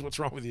these. What's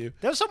wrong with you?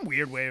 There's some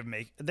weird way of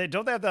making... They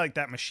have like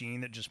that machine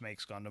that just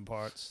makes Gundam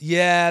parts.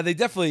 Yeah, they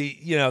definitely,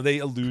 they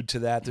allude to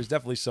that. There's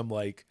definitely some,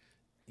 like,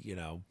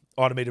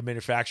 automated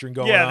manufacturing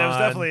going on. Yeah, there was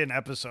definitely an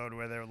episode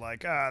where they were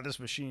like, this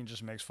machine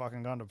just makes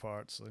fucking Gundam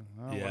parts. Like,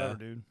 whatever,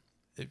 dude.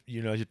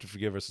 You have to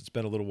forgive us. It's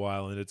been a little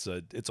while, and it's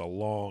a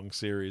long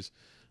series.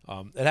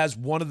 It has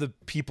one of the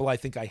people I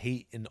think I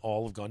hate in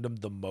all of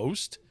Gundam the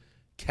most,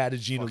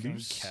 Katagina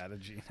Luce.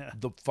 Katagina.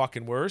 The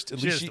fucking worst.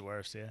 She is the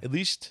worst, yeah. At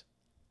least,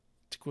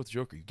 to quote the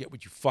Joker, you get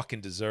what you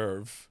fucking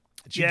deserve.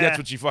 And she gets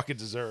what she fucking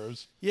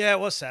deserves. Yeah, it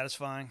was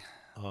satisfying.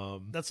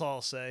 That's all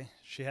I'll say.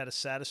 She had a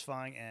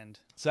satisfying end.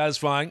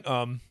 Satisfying.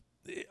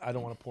 I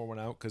don't want to pour one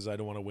out because I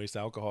don't want to waste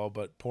alcohol,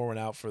 but pour one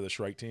out for the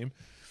Shrike team.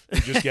 Who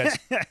just gets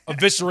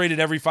eviscerated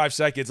every 5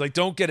 seconds. Like,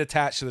 don't get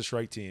attached to the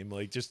Shrike team.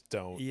 Like, just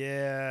don't.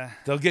 Yeah.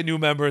 They'll get new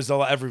members.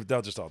 They'll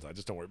just all die.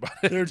 Just don't worry about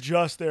it. They're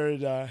just there to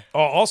die. Oh,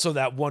 also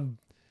that one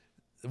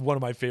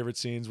of my favorite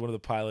scenes, one of the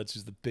pilots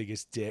who's the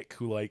biggest dick,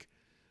 who like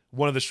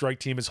one of the Shrike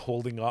team is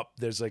holding up.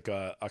 There's like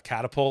a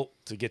catapult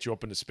to get you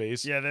up into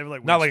space. Yeah, they were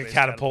like not like a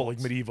catapult like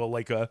medieval,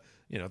 like a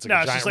it's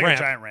like a giant ramp.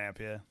 A giant ramp,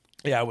 yeah.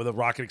 Yeah, with a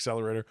rocket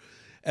accelerator.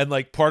 And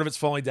like part of it's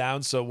falling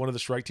down, so one of the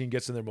Shrike team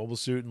gets in their mobile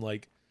suit and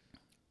like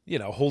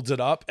holds it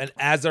up, and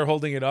as they're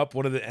holding it up,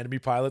 one of the enemy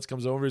pilots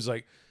comes over. He's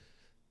like,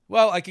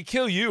 "Well, I could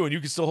kill you, and you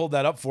can still hold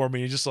that up for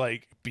me." And just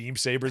like beam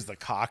sabers the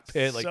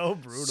cockpit, like so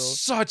brutal,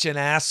 such an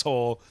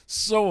asshole,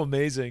 so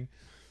amazing.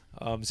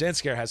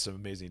 Zanskar has some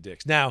amazing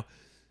dicks. Now,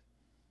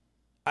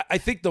 I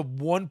think the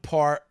one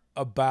part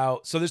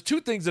about there's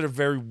 2 things that are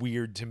very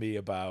weird to me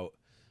about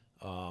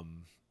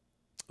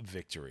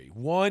Victory.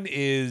 One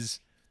is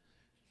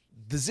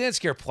the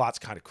Zanskar plot's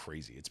kind of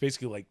crazy. It's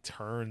basically like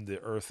turn the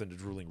Earth into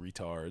drooling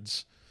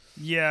retards.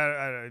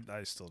 Yeah,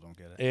 I still don't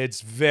get it. It's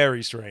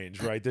very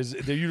strange, right?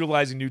 They're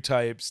utilizing new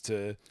types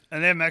and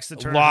they have mechs that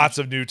turn lots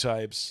of new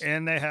types,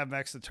 and they have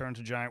mechs that turn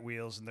to giant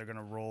wheels, and they're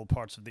gonna roll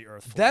parts of the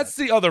Earth. That's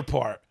the other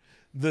part.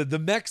 The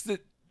mechs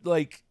that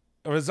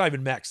or it's not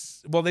even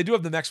mechs. Well, they do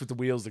have the mechs with the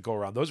wheels that go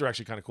around. Those are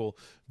actually kind of cool.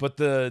 But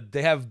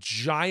they have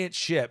giant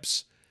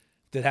ships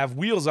that have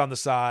wheels on the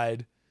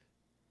side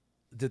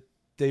that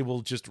they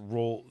will just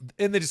roll,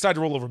 and they decide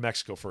to roll over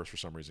Mexico first for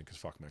some reason because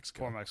fuck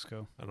Mexico. Poor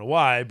Mexico. I don't know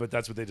why, but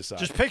that's what they decide.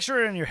 Just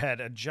picture it in your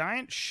head: a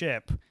giant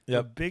ship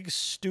with big,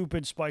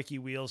 stupid, spiky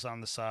wheels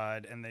on the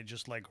side, and they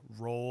just like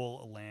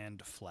roll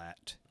land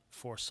flat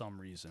for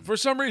some reason. For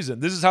some reason,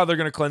 this is how they're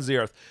going to cleanse the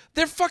Earth.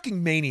 They're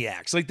fucking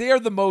maniacs. Like they are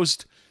the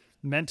most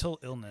mental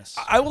illness.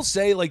 I will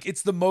say, like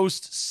it's the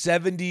most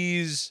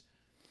 70s.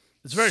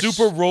 It's very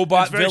super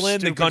robot villain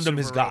that Gundam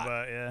has got.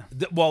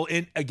 Robot,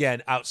 yeah.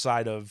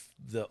 Outside of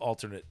the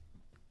alternate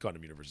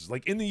Gundam universes,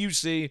 like in the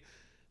UC,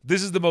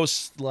 this is the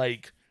most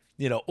like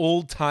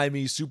old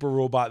timey super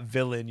robot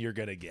villain you're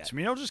gonna get.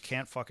 Tomino just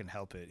can't fucking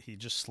help it. He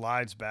just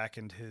slides back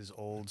into his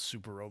old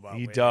super robot.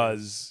 He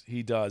does.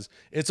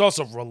 It's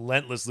also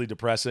relentlessly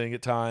depressing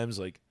at times.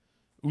 Like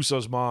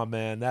Uso's mom,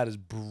 man, that is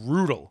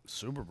brutal.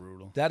 Super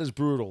brutal. That is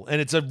brutal,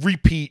 and it's a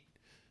repeat.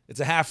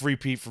 It's a half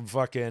repeat from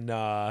fucking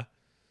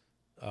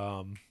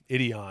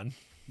Ideon.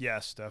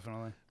 Yes,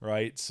 definitely.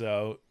 Right.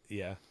 So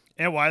yeah.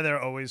 And why they're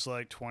always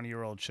like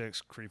 20-year-old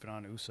chicks creeping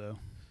on Uso.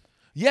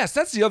 Yes,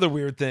 that's the other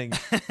weird thing.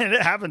 And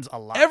it happens a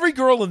lot. Every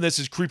girl in this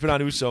is creeping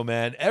on Uso,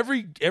 man.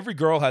 Every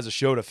girl has a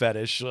Shota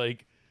fetish.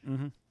 Like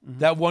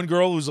that one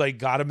girl who's like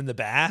got him in the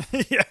bath.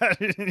 Yeah,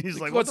 he's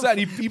like, what's that?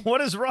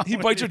 What is wrong? He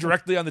bites her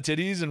directly on the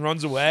titties and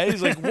runs away.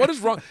 He's like, what is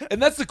wrong?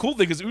 And that's the cool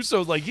thing is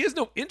Uso's like, he has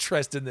no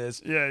interest in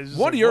this. Yeah,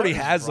 one, he already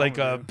has like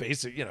a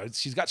basic,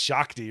 she's got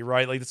Shakti,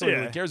 right? Like that's all he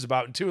really cares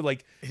about. And two,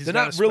 like they're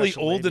not really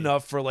old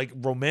enough for like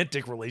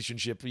romantic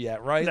relationship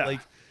yet, right? No. Like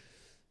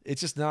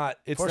it's just not.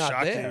 It's Poor not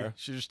Shakti. there.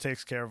 She just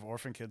takes care of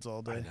orphan kids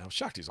all day. I know.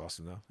 Shakti's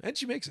awesome though, and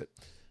she makes it.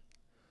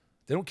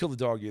 They don't kill the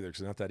dog either because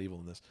they're not that evil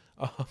in this.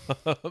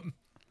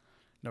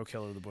 No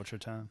Killer the Butcher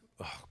time.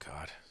 Oh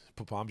God,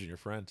 put bombs in your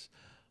friends.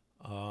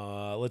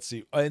 Let's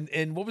see.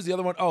 And what was the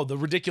other one? Oh, the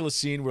ridiculous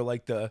scene where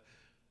like the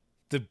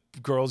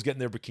girls get in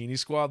their bikini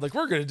squad. Like,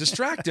 we're gonna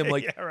distract him.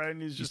 Like, yeah, right.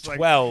 And he's just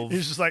 12.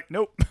 He's just like,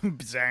 nope,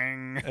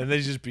 zang. And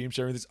they just beam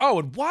sharing this. Oh,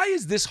 and why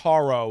is this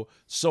Haro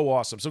so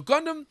awesome? So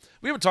Gundam,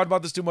 we haven't talked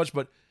about this too much,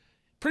 but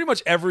pretty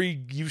much every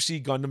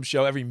UC Gundam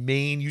show, every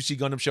main UC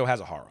Gundam show has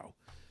a Haro,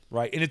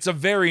 right? And it's a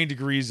varying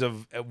degrees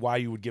of why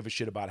you would give a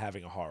shit about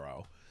having a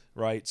Haro,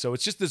 right? So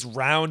it's just this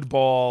round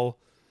ball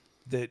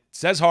that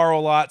says Haro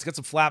a lot. It's got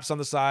some flaps on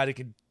the side. It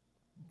can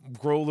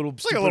grow little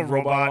it's like a little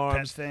robot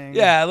arms. pet thing.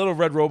 Yeah, little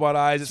red robot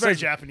eyes. It's very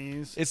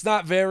Japanese. It's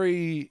not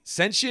very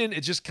sentient.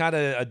 It's just kind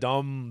of a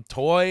dumb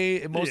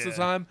toy most of the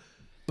time.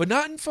 But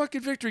not in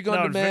fucking Victory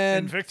Gundam,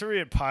 man. In Victory,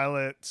 it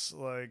pilots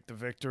like the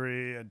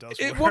Victory. It does.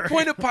 At one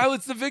point, it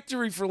pilots the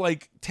Victory for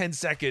like 10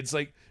 seconds,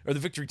 like, or the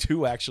Victory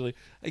 2 actually.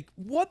 Like,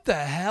 what the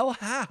hell?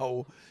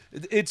 How?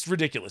 It's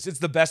ridiculous. It's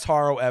the best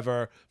Haro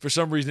ever. For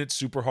some reason, it's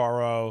Super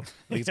Haro.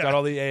 Like, it's got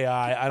all the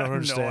AI. I don't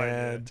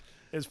understand.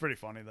 It's pretty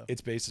funny though.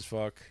 It's base as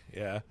fuck.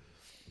 Yeah.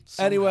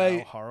 Somehow,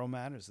 anyway, Haro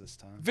matters this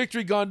time.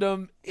 Victory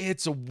Gundam.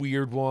 It's a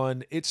weird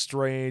one. It's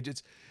strange.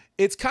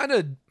 It's kind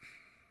of.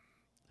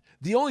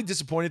 The only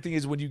disappointing thing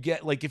is when you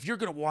get, like, if you're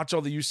going to watch all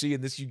the UC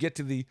and this, you get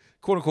to the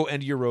quote-unquote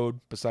end of your road,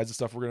 besides the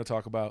stuff we're going to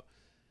talk about,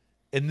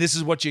 and this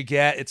is what you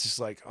get, it's just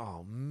like,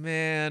 oh,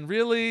 man,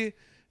 really?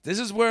 This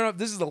is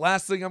the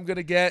last thing I'm going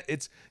to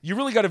get? You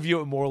really got to view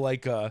it more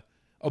like a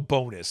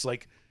bonus.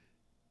 Like,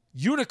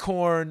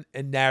 Unicorn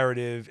and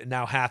Narrative and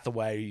now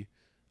Hathaway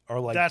are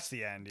like... That's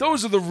the end.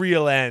 Those are the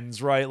real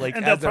ends, right? Like,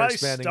 and as they'll they're probably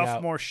expanding stuff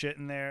out. more shit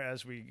in there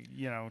as we,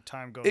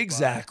 time goes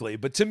Exactly.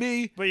 by. But to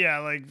me... But yeah,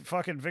 like,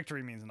 fucking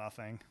Victory means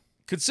nothing.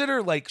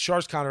 Consider like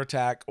Char's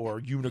Counterattack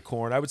or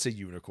Unicorn. I would say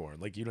Unicorn.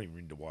 Like, you don't even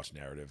need to watch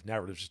Narrative.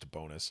 Narrative's just a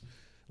bonus.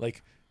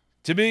 Like,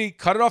 to me,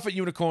 cut it off at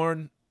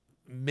Unicorn.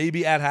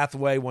 Maybe add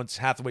Hathaway once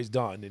Hathaway's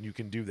done, and you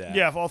can do that.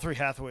 Yeah, if all three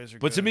Hathaways are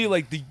good. But to me,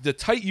 like, the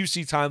tight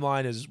UC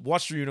timeline is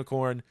watch your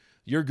Unicorn.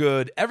 You're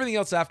good. Everything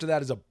else after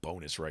that is a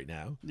bonus right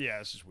now. Yeah,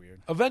 it's just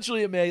weird.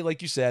 Eventually, it may,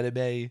 like you said, it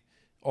may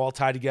all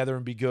tie together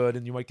and be good,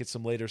 and you might get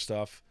some later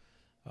stuff.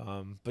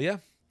 But yeah,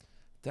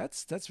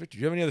 that's Victory. Do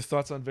you have any other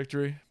thoughts on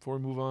Victory before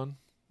we move on?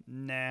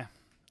 Nah.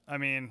 I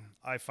mean,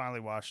 I finally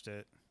watched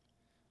it.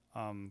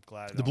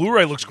 Glad. The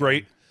Blu-ray looks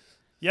great.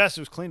 Yes,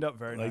 it was cleaned up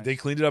very nice. Like, they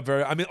cleaned it up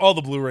very... I mean, all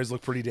the Blu-rays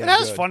look pretty damn good. It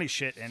has funny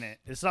shit in it.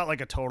 It's not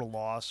like a total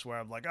loss where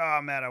I'm like, oh,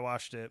 I'm mad I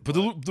watched it. But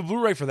the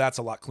Blu-ray for that's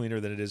a lot cleaner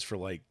than it is for,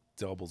 like,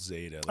 Double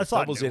Zeta. Like, I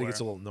thought Double Zeta gets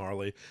a little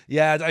gnarly.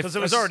 Yeah. Because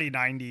it was already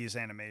 90s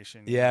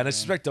animation. Yeah, and I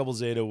suspect Double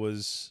Zeta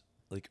was,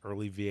 like,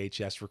 early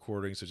VHS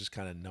recording, so just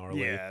kind of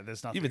gnarly. Yeah,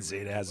 there's nothing. Even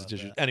Zeta has its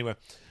issues. Anyway,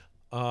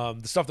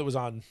 the stuff that was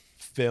on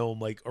film,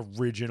 like, the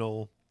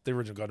original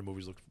Gundam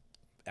movies look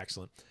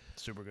excellent.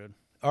 Super good.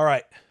 All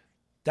right.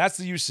 That's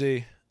the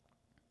UC.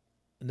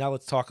 Now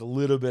let's talk a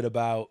little bit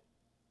about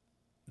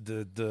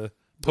the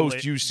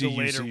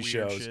post-UC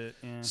shows. Shit,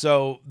 yeah.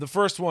 So the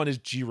first one is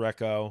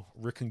G-Reco,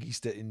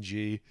 Reconquista in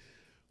G,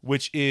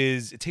 which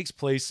it takes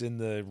place in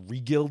the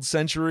Reguild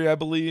century, I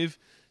believe,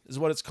 is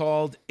what it's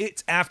called.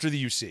 It's after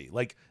the UC.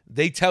 Like,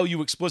 they tell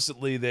you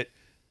explicitly that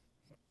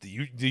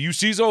the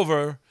UC's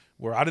over.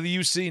 We're out of the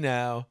UC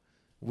now.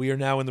 We are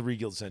now in the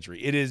Reguild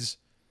century. It's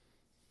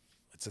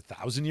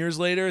 1,000 years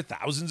later,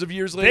 thousands of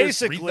years later,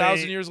 basically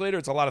 3,000 years later.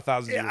 It's a lot of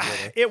thousands of years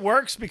later. It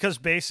works because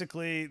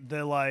basically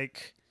the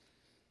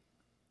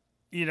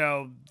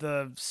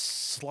the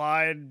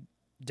slide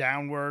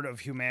downward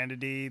of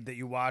humanity that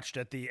you watched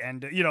at the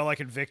end,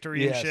 like in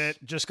Victory and shit,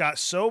 just got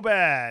so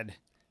bad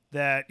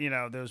that,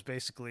 there was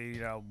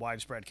basically,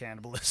 widespread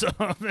cannibalism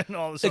and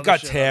all this. It got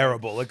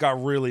terrible. It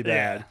got really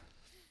bad. Yeah.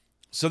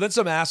 So then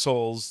some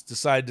assholes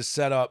decided to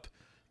set up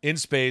in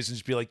space and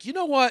just be like, you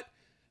know what?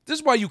 This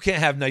is why you can't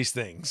have nice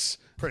things.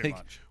 Pretty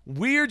much.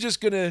 We're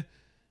just going to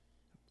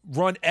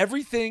run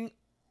everything,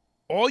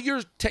 all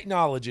your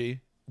technology,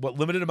 what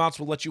limited amounts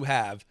will let you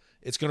have,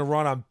 it's going to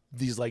run on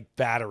these, like,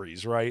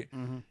 batteries, right?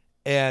 Mm-hmm.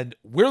 And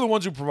we're the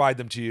ones who provide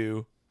them to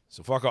you,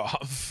 so fuck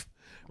off,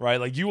 right?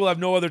 Like, you will have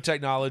no other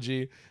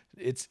technology.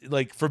 It's,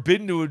 like,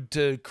 forbidden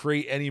to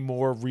create any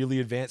more really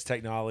advanced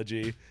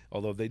technology,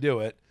 although they do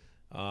it.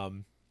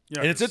 And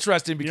it's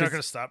interesting because... You're not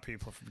going to stop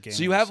people from gaming.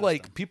 So you have,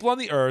 like, people on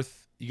the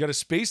Earth. You got a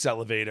space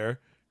elevator,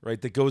 right,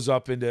 that goes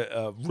up into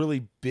a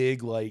really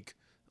big, like,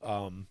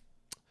 not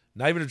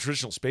even a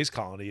traditional space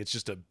colony. It's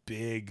just a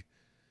big,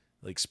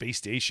 like, space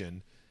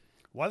station.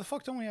 Why the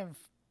fuck don't we have,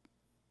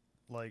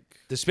 like...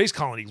 The space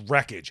colony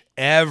wreckage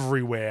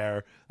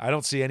everywhere. I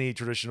don't see any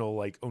traditional,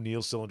 like,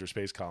 O'Neill cylinder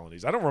space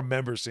colonies. I don't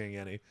remember seeing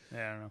any.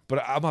 Yeah, I don't know. But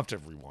I'm going to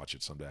have to rewatch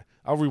it someday.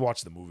 I'll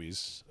rewatch the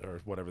movies or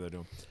whatever they're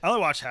doing. I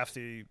only watched half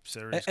the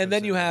series. And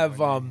then you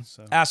have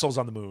assholes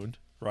on the moon.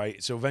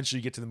 Right, so eventually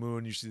you get to the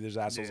moon. You see there's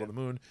assholes on the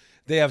moon.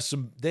 They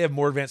have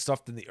more advanced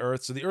stuff than the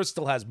Earth. So the Earth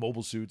still has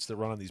mobile suits that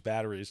run on these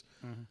batteries,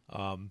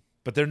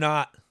 but they're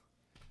not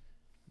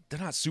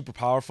super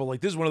powerful. Like,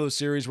 this is one of those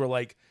series where,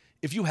 like,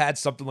 if you had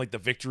something like the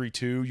Victory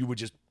 2, you would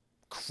just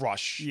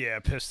crush. Yeah,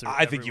 piss through.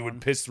 I think you would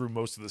piss through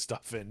most of the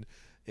stuff in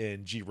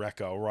in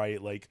G-Reco,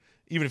 right? Like,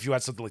 even if you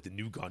had something like the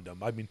new Gundam,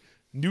 I mean,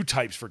 new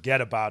types,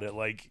 forget about it.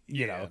 Like,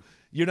 you know,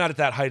 you're not at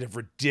that height of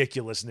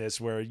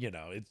ridiculousness where, you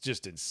know, it's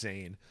just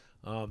insane.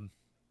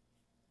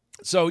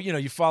 So, you know,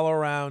 you follow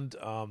around,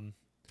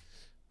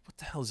 what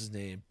the hell is his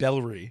name?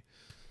 Bellry.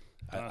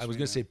 I was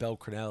going to say Bell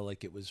Cornell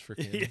like it was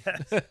freaking...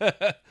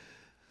 Yes.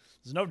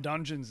 There's no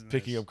dungeons in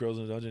Picking this. up girls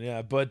in a dungeon,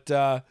 yeah. But,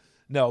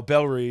 no,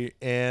 Bellry.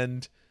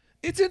 And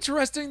it's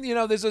interesting, you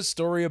know, there's a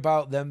story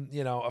about them,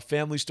 you know, a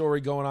family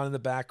story going on in the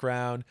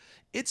background.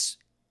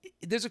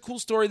 There's a cool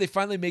story. They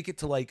finally make it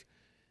to, like,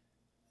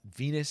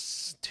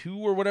 Venus 2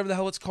 or whatever the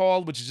hell it's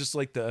called, which is just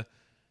like the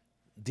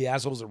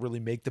assholes that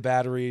really make the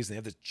batteries. They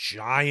have this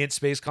giant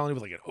space colony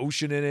with like an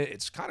ocean in it.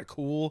 It's kind of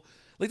cool.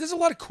 Like, there's a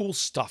lot of cool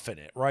stuff in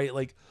it, right?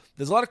 Like,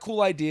 there's a lot of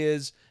cool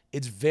ideas.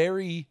 It's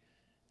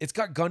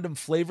got Gundam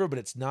flavor, but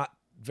it's not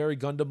very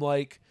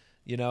Gundam-like.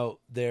 You know,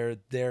 they're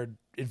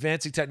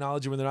advancing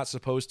technology when they're not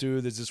supposed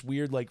to. There's this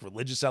weird, like,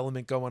 religious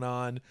element going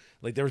on.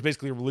 Like, there was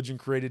basically a religion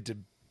created to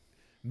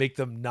make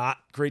them not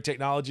create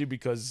technology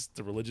because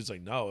the religion's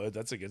like, no,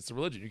 that's against the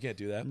religion. You can't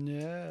do that.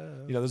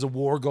 Yeah. You know, there's a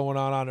war going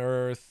on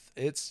Earth.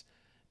 It's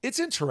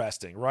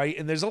interesting, right?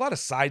 And there's a lot of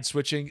side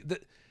switching.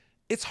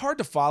 It's hard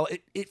to follow.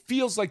 It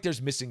feels like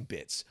there's missing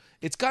bits.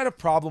 It's got a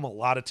problem a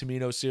lot of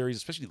Tomino series,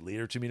 especially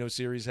later Tomino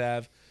series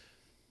have.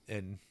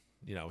 And,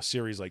 you know, a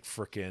series like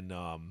frickin'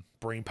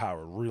 Brain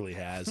Power really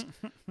has.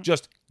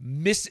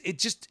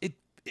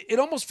 It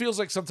almost feels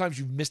like sometimes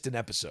you've missed an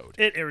episode.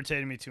 It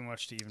irritated me too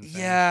much to even think.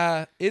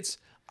 Yeah,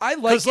 I like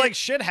it. Because, like,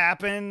 shit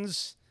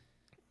happens.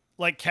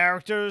 Like,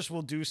 characters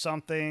will do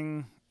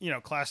something, you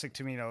know, classic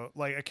Tomino.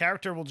 Like, a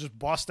character will just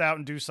bust out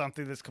and do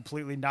something that's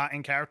completely not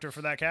in character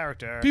for that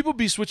character. People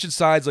be switching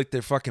sides like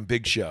they're fucking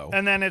Big Show.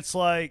 And then it's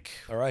like...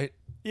 All right?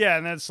 Yeah,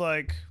 and then it's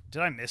like,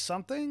 did I miss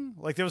something?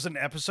 Like, there was an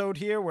episode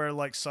here where,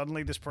 like,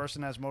 suddenly this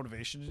person has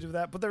motivation to do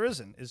that, but there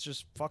isn't. It's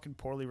just fucking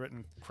poorly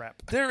written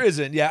crap. There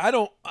isn't.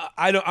 Yeah,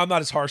 I'm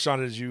not as harsh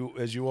on it as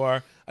you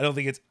are. I don't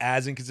think it's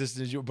as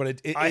inconsistent as you, but I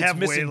it's have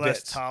missing way less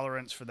bits.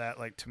 tolerance for that,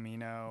 like,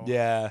 Tomino.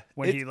 Yeah.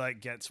 When he, like,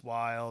 gets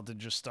wild and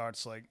just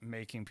starts, like,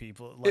 making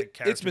people, like,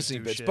 characters it's missing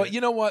do bits. shit. But you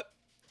know what?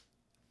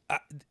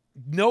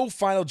 No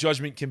final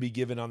judgment can be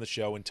given on the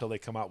show until they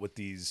come out with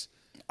these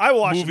I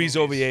watched movies,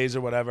 OVAs,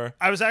 or whatever.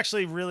 I was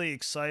actually really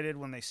excited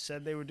when they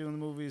said they were doing the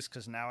movies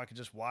because now I could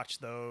just watch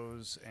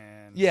those.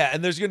 And Yeah,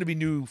 and there's going to be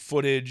new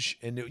footage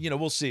and new, you know,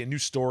 we'll see, and new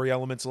story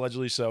elements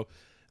allegedly. So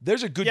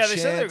there's a good chance. Yeah,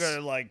 they said they're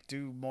going to, like,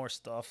 do more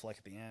stuff, like,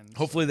 at the end.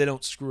 Hopefully they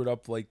don't screw it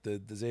up like the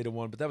Zeta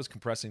one, but that was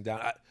compressing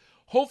down.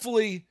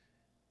 Hopefully,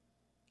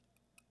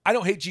 I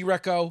don't hate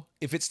G-Reco.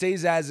 If it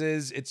stays as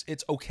is,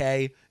 it's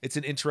okay. It's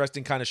an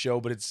interesting kind of show,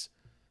 but it's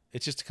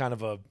just kind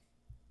of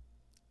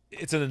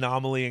it's an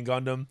anomaly in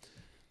Gundam.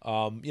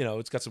 You know,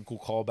 it's got some cool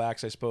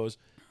callbacks, I suppose.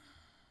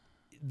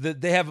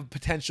 They have a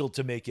potential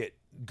to make it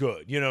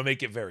good, you know,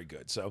 make it very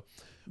good. So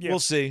we'll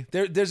see.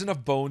 There's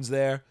enough bones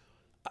there.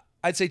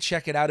 I'd say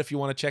check it out if you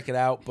want to check it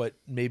out, but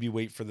maybe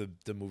wait for the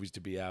movies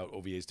to be out,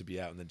 OVAs to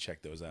be out, and then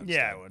check those out.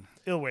 Yeah, I would.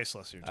 It'll waste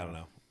less of your time. I don't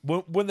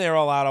know. When they're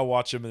all out, I'll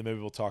watch them, and maybe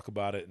we'll talk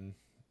about it and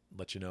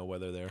let you know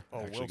whether they're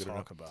actually good or not.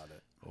 We'll talk about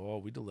it. Oh,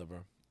 we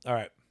deliver. All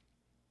right.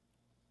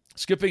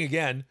 Skipping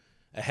again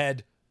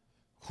ahead.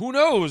 Who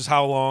knows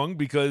how long,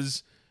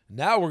 because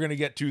now we're going to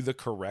get to the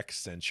correct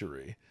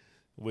century,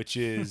 which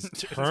is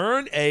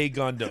Turn A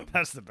Gundam.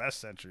 That's the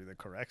best century, the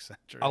correct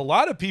century. A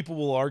lot of people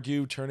will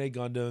argue Turn A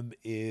Gundam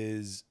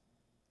is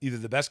either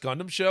the best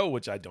Gundam show,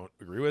 which I don't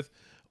agree with,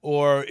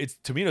 or it's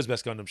Tomino's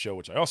best Gundam show,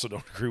 which I also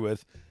don't agree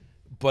with.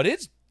 But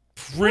it's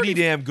pretty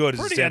damn good as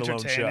a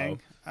standalone show.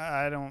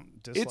 I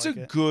don't dislike it. It's a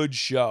good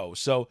show.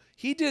 So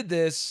he did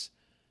this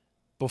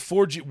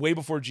way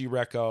before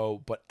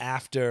G-Reco, but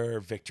after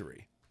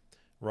Victory.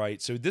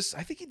 Right, so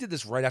I think he did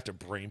this right after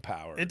Brain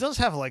Power. It does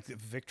have, like, the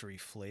Victory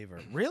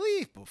flavor.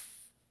 Really?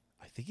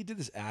 I think he did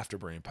this after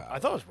Brain Power. I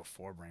thought it was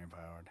before Brain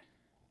Powered.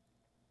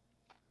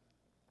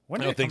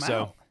 When I did don't it think come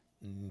so.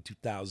 out?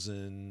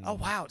 2000. Oh,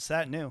 wow, it's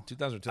that new.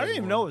 2002. I didn't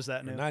even know it was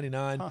that new.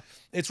 99. Huh.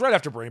 It's right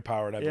after Brain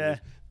Powered, I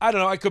believe. I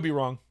don't know. I could be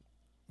wrong.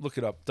 Look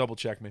it up. Double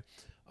check me.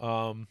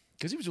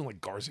 Because he was doing,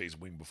 like, Garze's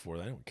Wing before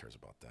that. Anyone cares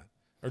about that.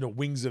 Or no,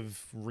 Wings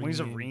of Reen. Wings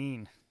of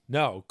Reen.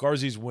 No,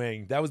 Garze's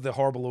Wing. That was the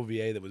horrible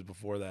OVA that was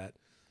before that.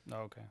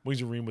 Oh, okay.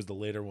 Wings of Reen was the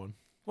later one.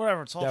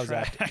 Whatever, it's all That was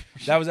trash.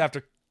 that was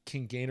after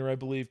King Gainer, I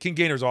believe. King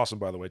Gainer's awesome,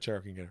 by the way. Check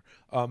out King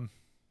Gainer.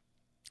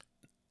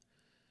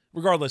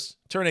 Regardless,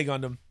 Turn A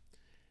Gundam.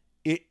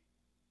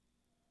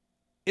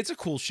 It's a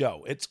cool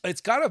show.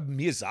 It's got a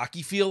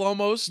Miyazaki feel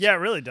almost. Yeah, it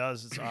really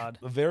does. It's odd.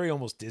 A very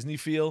almost Disney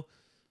feel.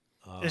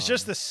 It's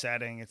just the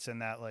setting. It's in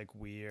that, like,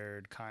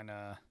 weird kind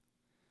of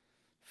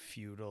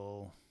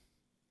feudal.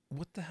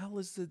 What the hell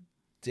is the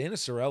Dana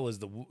Sorrell is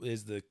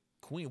the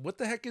queen? What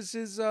the heck is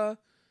his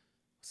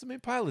what's the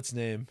main pilot's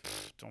name?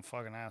 Don't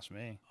fucking ask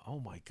me. Oh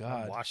my I god.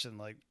 haven't watched it in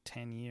like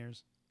 10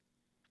 years.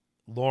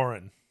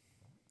 Lauren.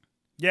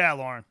 Yeah,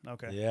 Lauren.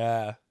 Okay.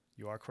 Yeah.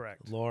 You are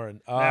correct.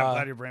 Lauren. Man, I'm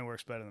glad your brain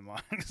works better than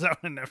mine because I would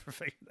have never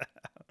figured that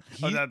out.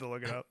 I'd have to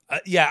look it up.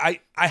 I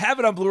have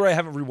it on Blu-ray. I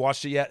haven't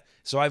rewatched it yet,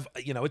 so I've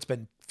it's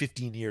been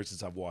 15 years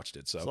since I've watched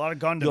it. So it's a lot of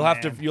Gundam. You'll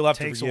have to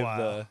Takes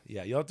forgive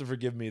you'll have to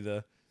forgive me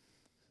the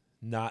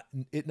not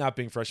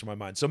being fresh in my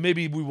mind. So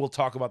maybe we will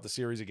talk about the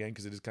series again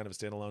because it is kind of a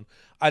standalone.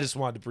 I just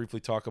wanted to briefly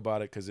talk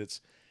about it because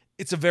it's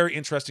a very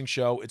interesting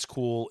show. It's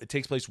cool. It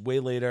takes place way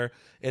later.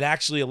 It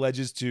actually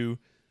alleges to,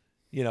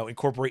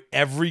 incorporate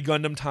every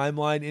Gundam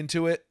timeline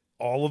into it.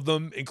 All of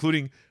them,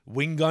 including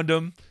Wing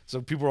Gundam.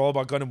 So people are all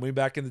about Gundam Wing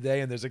back in the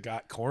day, and there's a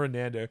guy,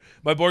 Coronander.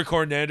 My boy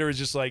Coronander is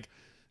just like,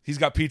 he's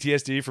got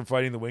PTSD from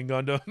fighting the Wing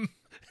Gundam. And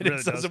really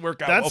it doesn't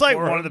work out. That's well like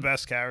for one him. of the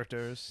best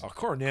characters. Oh,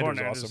 Coronander's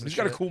awesome. He's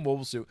got a shit. cool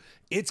mobile suit.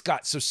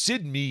 So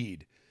Sid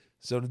Mead.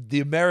 So the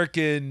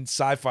American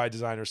sci-fi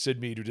designer Sid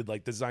Mead, who did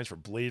like the designs for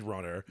Blade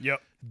Runner,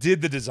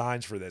 did the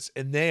designs for this,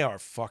 and they are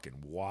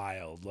fucking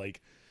wild.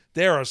 Like,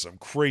 there are some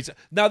crazy.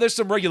 Now there's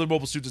some regular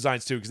mobile suit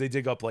designs too, because they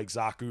dig up like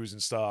Zaku's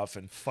and stuff,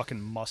 and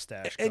fucking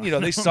mustache. And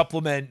they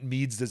supplement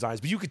Mead's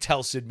designs, but you could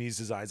tell Sid Mead's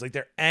designs. Like,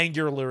 they're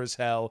angular as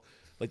hell.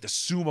 Like, the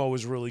sumo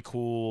is really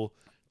cool.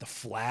 The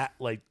flat,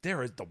 like,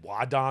 there is the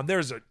Wadam.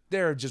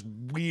 There are just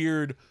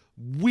weird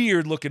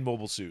looking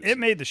mobile suits. It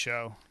made the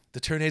show. The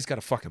Turner's got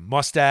a fucking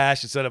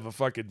mustache instead of a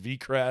fucking V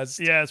crest.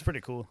 Yeah, it's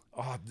pretty cool.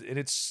 Oh, and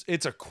it's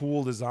a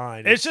cool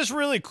design. It's just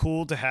really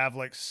cool to have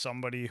like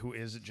somebody who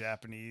isn't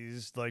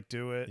Japanese like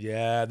do it.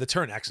 Yeah, the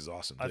Turn X is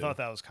awesome. I thought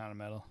that was kind of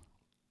metal.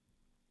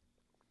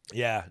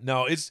 Yeah,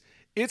 no,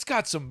 it's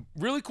got some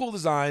really cool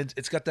designs.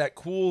 It's got that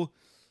cool,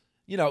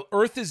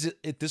 Earth is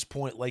at this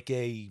point like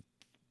a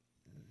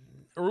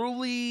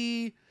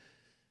early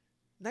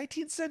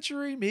 19th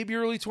century, maybe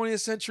early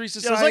 20th century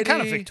society. Yeah, it was like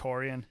kind of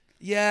Victorian.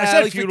 Yeah, I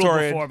said like feudal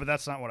Victorian before, but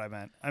that's not what I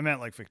meant. I meant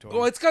like Victorian.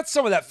 Well, it's got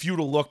some of that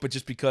feudal look, but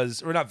just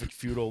because, or not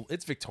feudal,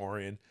 it's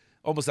Victorian,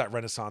 almost that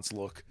Renaissance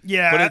look.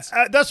 Yeah,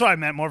 but that's what I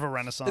meant. More of a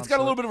Renaissance. It's got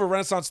a little bit of a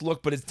Renaissance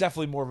look, but it's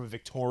definitely more of a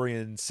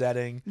Victorian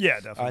setting. Yeah,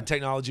 definitely. And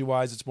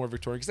technology-wise, it's more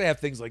Victorian because they have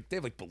things like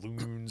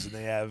balloons and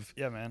they have.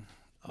 Yeah, man.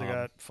 They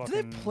got fucking.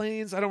 Do they have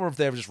planes? I don't remember if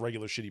they have just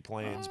regular shitty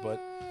planes,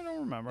 but I don't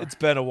remember. It's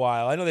been a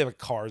while. I know they have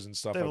cars and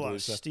stuff. They have I a lot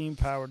believe of so.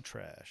 steam-powered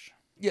trash.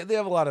 Yeah, they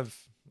have a lot of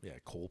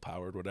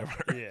coal-powered whatever.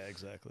 Yeah,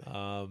 exactly.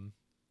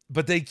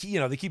 But they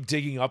keep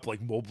digging up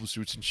like mobile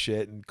suits and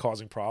shit and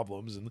causing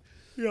problems, and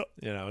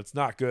it's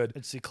not good.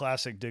 It's the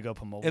classic dig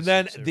up a mobile. And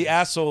then suit the series.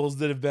 assholes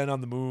that have been on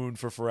the moon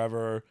for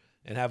forever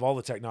and have all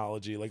the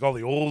technology, like all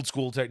the old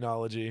school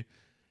technology,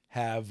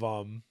 have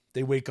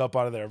they wake up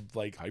out of their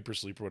like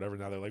hypersleep or whatever.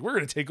 Now they're like, we're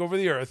gonna take over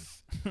the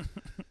Earth,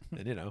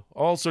 and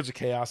all sorts of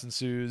chaos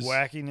ensues.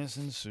 Wackiness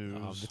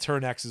ensues. The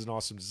Turn X is an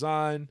awesome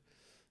design.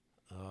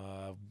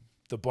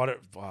 The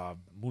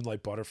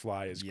Moonlight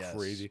Butterfly is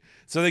crazy.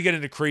 So they get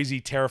into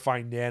crazy,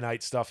 terrifying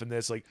nanite stuff in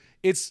this. Like,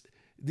 it's,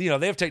 they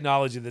have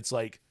technology that's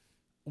like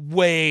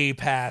way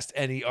past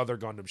any other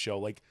Gundam show.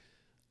 Like,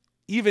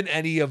 even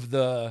any of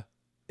the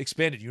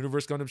expanded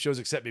universe Gundam shows,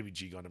 except maybe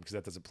G Gundam, because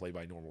that doesn't play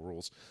by normal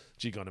rules.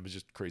 G Gundam is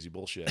just crazy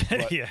bullshit.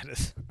 But yeah, it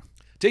is.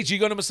 Take G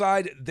Gundam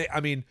aside,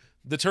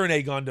 the Turn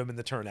A Gundam and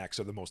the Turn X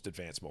are the most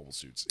advanced mobile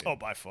suits.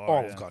 By far.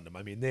 All of Gundam.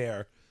 I mean,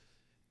 they're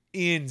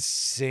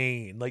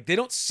insane. Like, they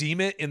don't seem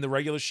it in the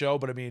regular show,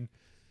 but I mean,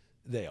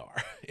 they are.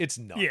 It's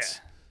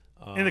nuts.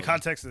 Yeah. In the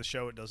context of the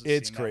show, it doesn't.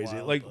 It's seem crazy.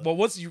 That wild, like, but...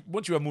 well,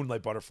 once you have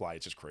Moonlight Butterfly,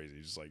 it's just crazy.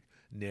 It's just like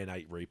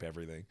nanite rape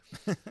everything.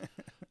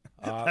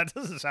 That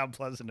doesn't sound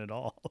pleasant at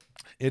all.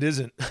 It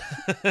isn't.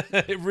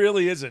 It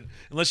really isn't.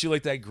 Unless you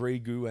like that gray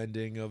goo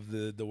ending of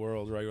the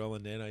world, right? All the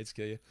nanites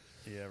kill you.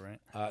 Yeah, right.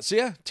 So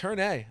yeah, Turn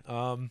A.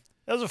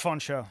 That was a fun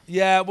show.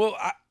 Yeah, well,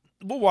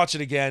 we'll watch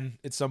it again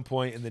at some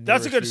point in the near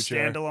That's a good future.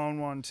 standalone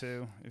one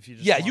too. If you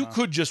just you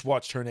could just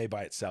watch Turn A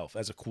by itself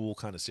as a cool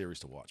kind of series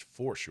to watch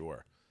for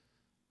sure.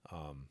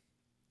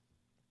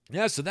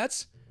 Yeah, so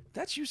that's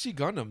UC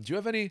Gundam. Do you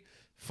have any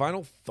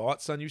final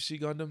thoughts on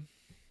UC Gundam?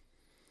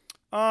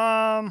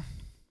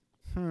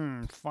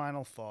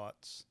 Final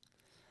thoughts.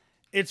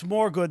 It's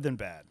more good than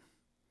bad.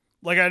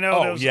 Like, I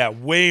know.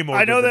 Way more.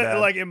 I know good than that bad.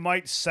 like it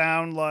might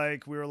sound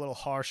like we were a little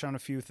harsh on a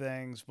few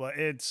things, but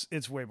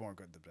it's way more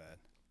good than bad.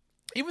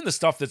 Even the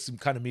stuff that's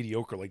kind of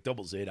mediocre, like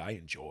Double Zeta, I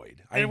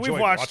enjoyed. And we've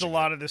watched a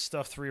lot of this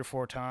stuff 3 or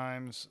 4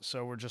 times,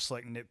 so we're just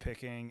like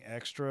nitpicking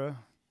extra.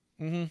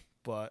 Mm-hmm.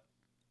 But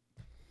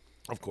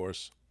of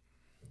course,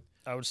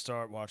 I would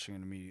start watching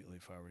it immediately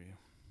if I were you.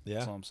 Yeah,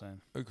 That's all I'm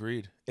saying.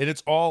 Agreed. And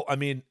it's all. I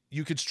mean,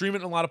 you could stream it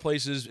in a lot of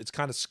places. It's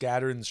kind of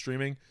scattered in the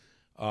streaming,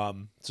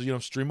 so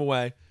stream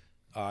away.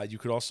 You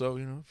could also,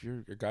 if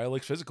you're a guy who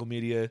likes physical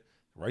media,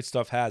 Right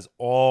Stuff has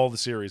all the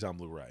series on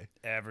Blu-ray.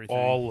 Everything.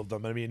 All of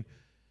them. I mean,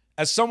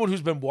 as someone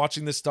who's been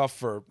watching this stuff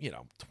for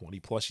 20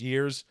 plus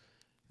years,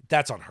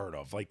 that's unheard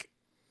of. Like,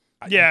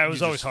 it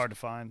was always hard to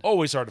find.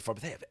 Always hard to find,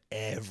 but they have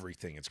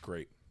everything. It's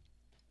great.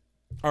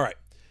 All right,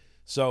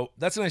 so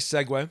that's a nice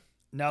segue.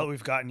 Now that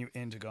we've gotten you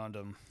into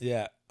Gundam,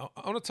 yeah, I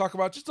want to talk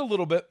about just a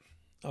little bit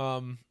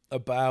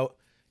about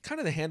kind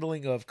of the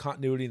handling of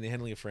continuity and the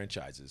handling of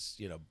franchises,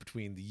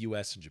 between the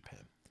U.S. and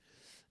Japan,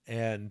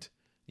 and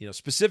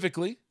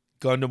specifically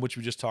Gundam, which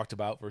we just talked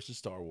about, versus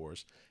Star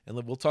Wars, and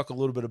then we'll talk a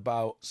little bit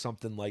about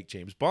something like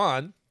James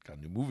Bond got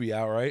a new movie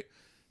out, right?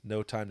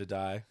 No Time to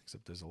Die,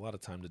 except there's a lot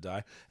of time to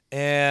die.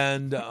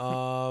 And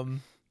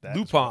Lupin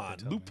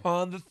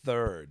the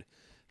Third,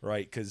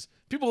 right? Because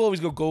people always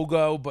go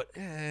Go-Go, but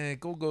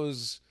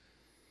Go-Go's...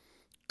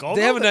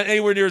 They haven't done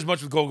anywhere near as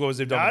much with Go-Go as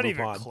they've done with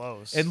Lupin. Not even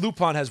close. And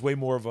Lupin has way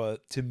more of a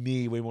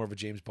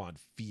James Bond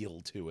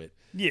feel to it.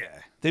 Yeah.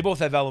 They both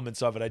have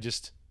elements of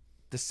it.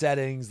 The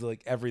settings,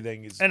 like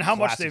everything is. And how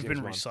much they've James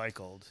been Bond.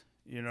 Recycled.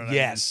 You know what I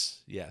mean?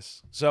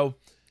 Yes. So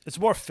it's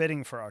more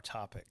fitting for our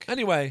topic.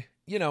 Anyway,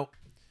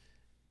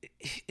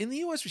 in the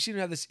US, we seem to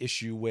have this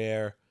issue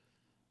where,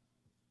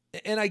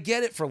 and I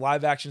get it for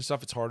live action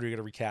stuff, it's harder, you got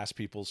to recast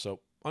people, so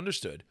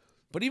understood.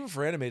 But even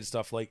for animated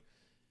stuff, like,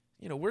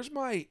 where's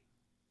my...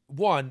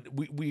 One,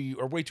 we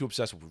are way too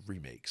obsessed with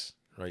remakes,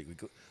 right?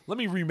 Let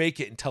me remake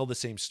it and tell the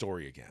same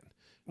story again.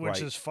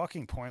 Which is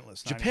fucking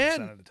pointless 90%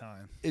 Japan of the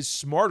time. Is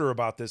smarter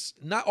about this.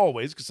 Not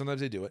always, because sometimes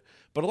they do it.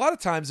 But a lot of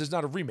times there's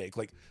not a remake.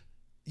 Like,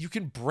 you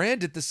can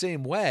brand it the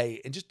same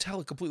way and just tell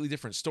a completely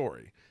different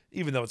story.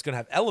 Even though it's going to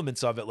have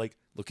elements of it. Like,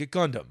 look at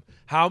Gundam.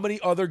 How many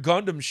other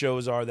Gundam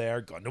shows are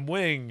there? Gundam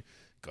Wing,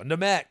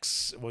 Gundam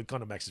X. Well,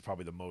 Gundam X is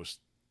probably the most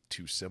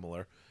too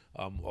similar.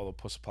 Although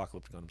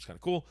post-apocalyptic Gundam's kind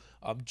of cool.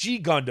 G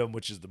Gundam,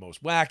 which is the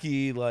most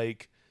wacky,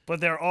 like...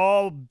 But they're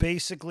all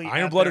basically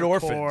Iron-Blooded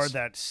Orphans. Core,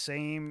 that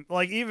same...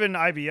 Like, even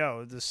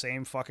IBO, the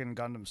same fucking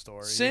Gundam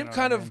story. Same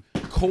kind of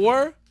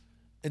core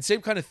and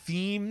same kind of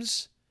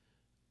themes,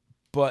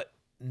 but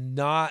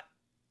not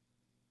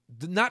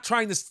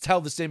trying to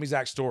tell the same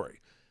exact story.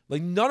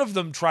 Like, none of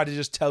them try to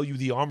just tell you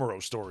the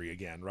Amuro story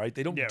again, right?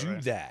 They don't do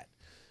that.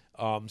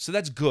 So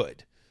that's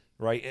good,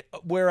 right?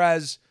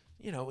 Whereas...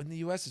 in the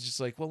US, it's just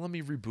like, well, let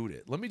me reboot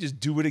it. Let me just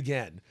do it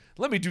again.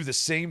 Let me do the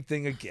same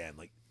thing again.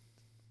 Like,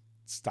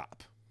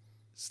 stop.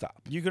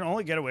 You can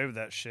only get away with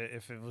that shit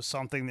if it was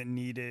something that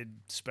needed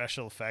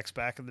special effects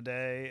back in the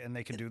day, and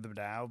they can do them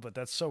now, but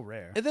that's so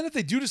rare. And then if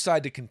they do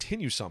decide to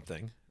continue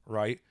something,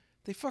 right,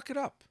 they fuck it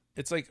up.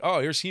 It's like, oh,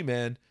 here's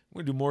He-Man. We're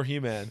going to do more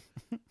He-Man.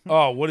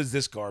 Oh, what is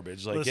this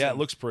garbage? Like, Listen, yeah, it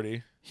looks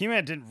pretty.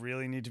 He-Man didn't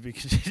really need to be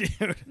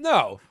continued.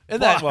 No.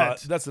 And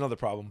that's another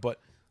problem.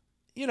 But,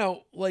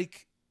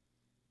 like...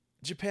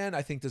 Japan,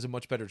 I think, does a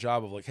much better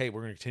job of like, hey,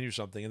 we're going to continue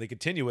something, and they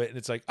continue it, and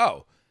it's like,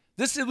 oh,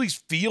 this at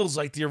least feels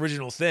like the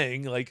original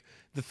thing. Like,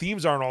 the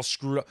themes aren't all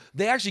screwed up.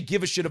 They actually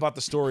give a shit about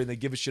the story, and they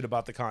give a shit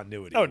about the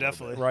continuity. Oh,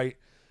 definitely. Bit, right?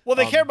 Well,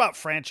 they care about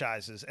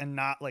franchises and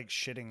not, like,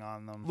 shitting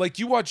on them. Like,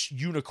 you watch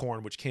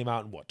Unicorn, which came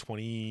out in,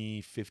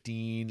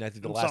 2015? I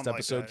think the last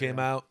episode came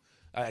out.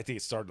 I think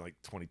it started in, like,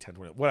 2010,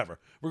 whatever.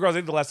 Regardless, I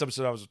think the last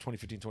episode was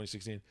 2015,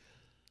 2016.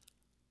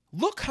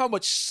 Look how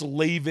much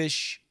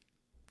slavish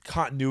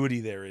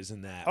continuity there is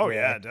in that. Oh,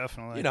 yeah,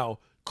 definitely.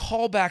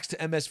 Callbacks to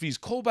MSVs,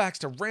 callbacks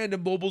to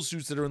random mobile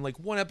suits that are in like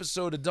one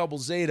episode of Double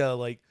Zeta.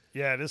 Like,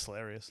 yeah, it is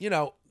hilarious.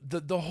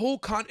 The whole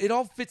it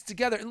all fits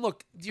together. And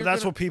look,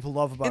 that's what people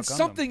love about Gundam.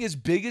 Something as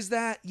big as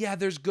that, yeah,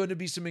 there's going to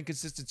be some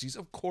inconsistencies.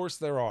 Of course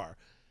there are.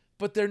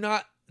 But they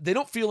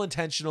don't feel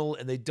intentional,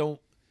 and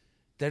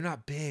they're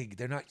not big.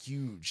 They're not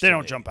huge. They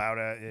don't jump out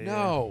at you.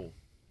 No.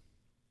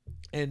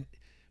 And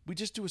we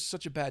just do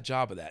such a bad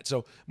job of that.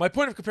 So my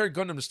point of comparing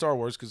Gundam to Star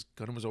Wars, because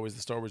Gundam was always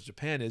the Star Wars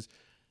Japan, is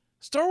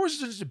Star Wars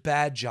does just a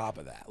bad job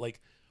of that. Like,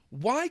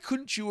 why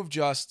couldn't you have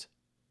just,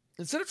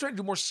 instead of trying to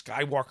do more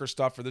Skywalker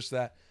stuff or this or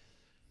that,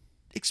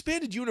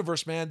 expanded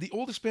universe, man, the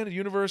old expanded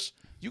universe,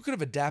 you could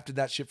have adapted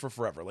that shit for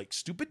forever. Like,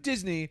 stupid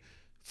Disney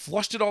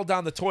flushed it all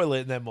down the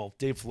toilet, and then,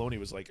 Dave Filoni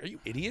was like, are you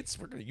idiots?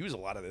 We're going to use a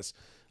lot of this.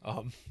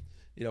 We're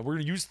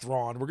going to use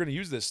Thrawn. We're going to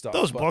use this stuff.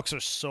 Those books are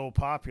so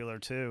popular,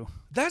 too.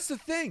 That's the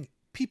thing.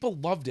 People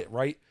loved it,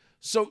 right?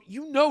 So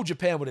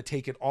Japan would have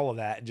taken all of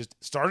that and just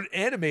started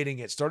animating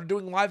it, started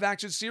doing live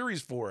action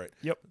series for it.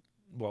 Yep.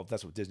 Well,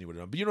 that's what Disney would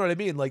have done. But you know what I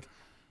mean? Like,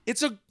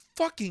 it's a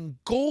fucking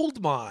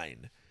gold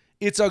mine.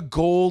 It's a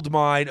gold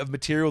mine of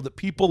material that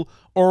people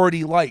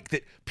already like,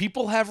 that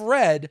people have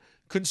read,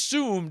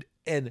 consumed,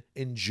 and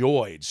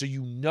enjoyed. So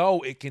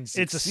it can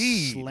succeed. It's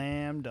a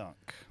slam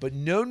dunk. But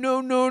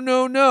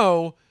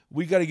no.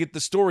 We got to get the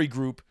story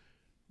group,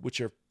 which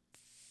are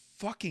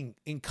fucking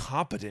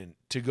incompetent,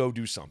 to go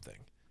do something.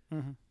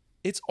 Mm-hmm.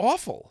 It's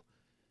awful.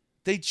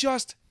 They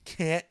just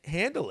can't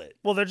handle it.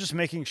 Well, they're just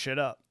making shit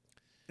up.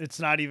 It's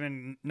not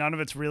even, none of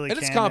it's really and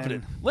canon. It's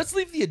competent. Let's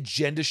leave the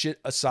agenda shit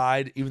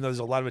aside, even though there's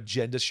a lot of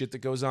agenda shit that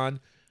goes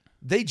on.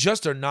 They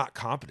just are not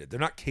competent. They're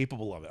not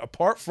capable of it.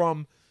 Apart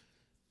from,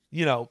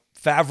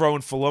 Favreau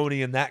and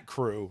Filoni and that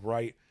crew,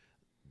 right?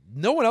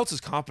 No one else is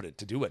competent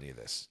to do any of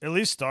this. At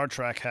least Star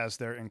Trek has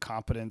their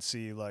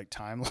incompetency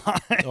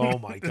timeline. Oh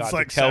my god, it's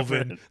like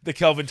the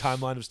Kelvin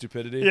timeline of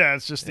stupidity. Yeah,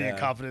 it's just the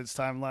incompetence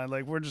timeline.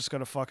 Like, we're just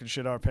gonna fucking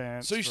shit our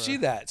pants. So you see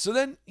that. So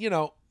then,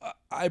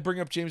 I bring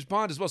up James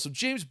Bond as well. So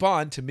James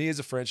Bond, to me, is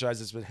a franchise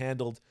that's been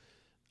handled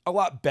a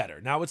lot better.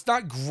 Now, it's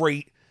not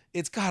great.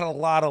 It's got a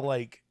lot of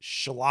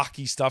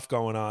schlocky stuff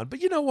going on.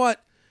 But you know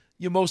what?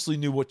 You mostly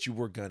knew what you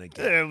were gonna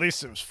get. Yeah, at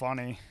least it was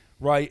funny,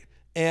 right?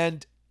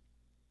 And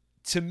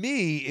to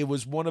me, it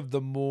was one of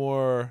the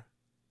more...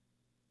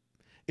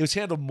 it was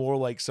handled more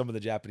like some of the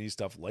Japanese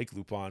stuff, like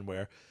Lupin,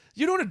 where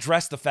you don't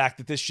address the fact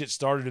that this shit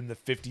started in the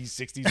 50s,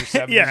 60s, or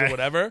 70s or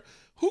whatever.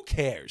 Who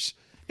cares?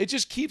 It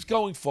just keeps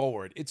going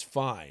forward. It's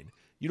fine.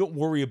 You don't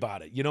worry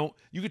about it.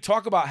 You could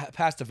talk about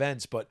past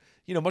events, but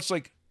much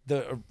like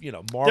the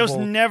Marvel. There's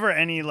never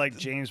any like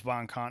James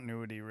Bond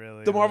continuity,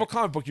 really. The Marvel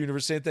comic book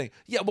universe, same thing.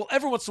 Yeah, well,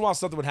 every once in a while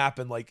something would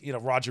happen, like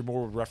Roger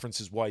Moore would reference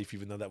his wife,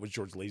 even though that was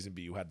George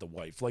Lazenby who had the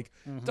wife. Like,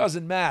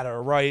 doesn't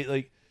matter, right?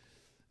 Like,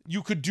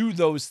 you could do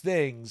those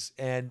things,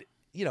 and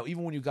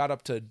even when you got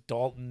up to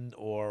Dalton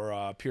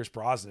or Pierce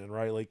Brosnan,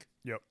 right? Like,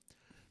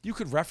 you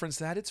could reference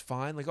that. It's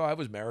fine. Like, oh, I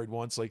was married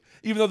once. Like,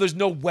 even though there's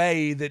no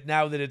way that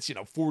now that it's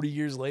 40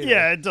 years later.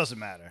 Yeah, it doesn't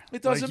matter.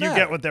 It doesn't matter. You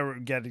get what they were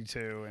getting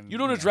to, and you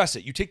don't address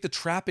it. You take the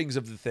trappings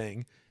of the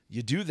thing.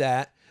 You do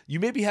that. You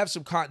maybe have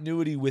some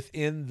continuity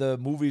within the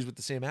movies with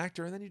the same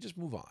actor, and then you just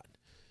move on.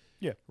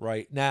 Yeah.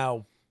 Right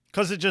now.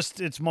 Because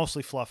it's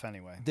mostly fluff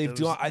anyway. They've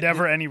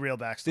never any real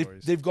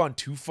backstories. They've gone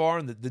too far,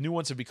 and the new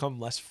ones have become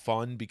less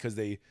fun because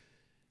they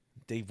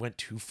went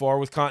too far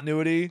with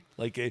continuity.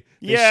 Like, they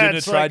shouldn't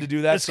have tried to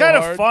do that. It's kind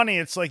of funny.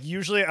 It's like,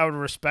 usually I would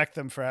respect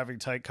them for having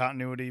tight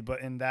continuity,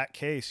 but in that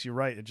case, you're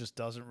right. It just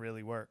doesn't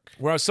really work.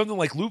 Whereas something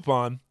like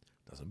Lupin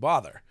doesn't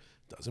bother.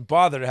 Doesn't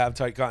bother to have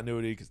tight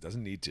continuity because it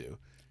doesn't need to.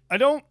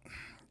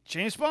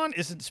 James Bond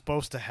isn't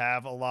supposed to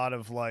have a lot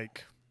of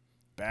like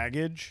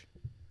baggage.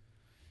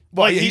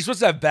 Well, he's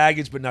supposed to have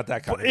baggage, but not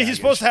that kind of baggage. He's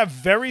supposed to have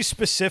very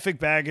specific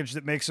baggage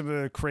that makes him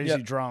a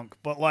crazy drunk,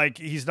 but like,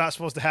 he's not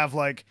supposed to have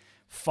like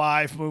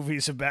 5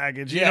 movies of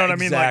baggage. You know what I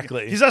mean?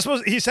 Exactly.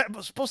 Like, he's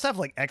supposed to have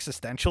like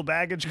existential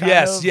baggage.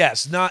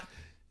 Yes.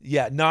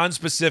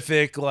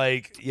 Non-specific.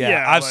 Like,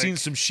 I've seen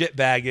some shit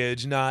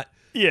baggage. Not.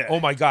 Yeah.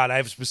 Oh my God, I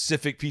have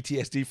specific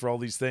PTSD for all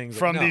these things.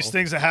 From these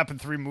things that happened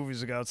 3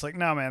 movies ago. It's like,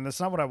 no, man, that's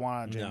not what I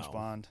want on James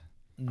Bond.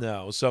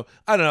 No. So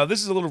I don't know.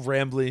 This is a little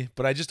rambly,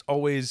 but I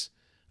always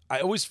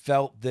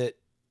felt that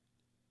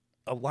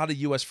a lot of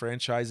U.S.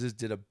 franchises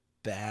did a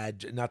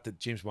bad. Not that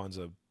James Bond's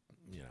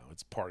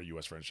it's part of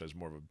U.S. franchise,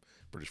 more of a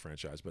British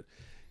franchise, but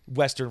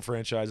Western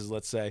franchises,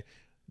 let's say,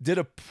 did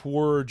a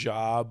poor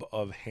job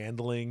of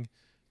handling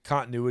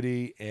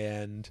continuity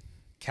and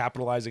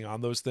capitalizing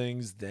on those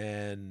things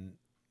than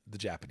the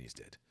Japanese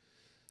did.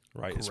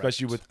 Right. Correct.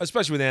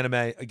 Especially with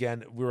anime.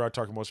 Again, we were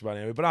talking most about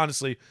anime, but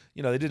honestly,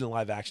 they did in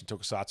live action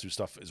tokusatsu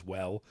stuff as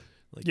well.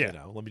 Like,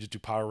 let me just do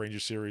Power Ranger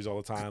series all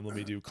the time. Let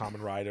me do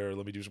Kamen Rider.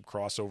 Let me do some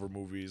crossover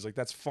movies. Like,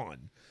 that's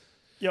fun.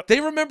 Yep.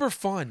 They remember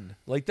fun.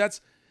 Like,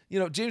 that's,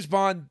 James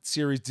Bond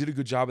series did a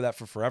good job of that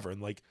for forever.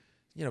 And like,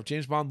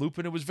 James Bond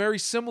Lupin, it was very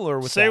similar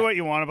with Say what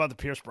you want about the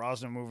Pierce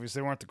Brosnan movies.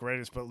 They weren't the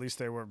greatest, but at least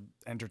they were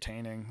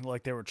entertaining.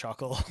 Like, they were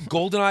chuckle.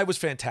 GoldenEye was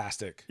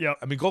fantastic. Yep.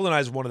 I mean,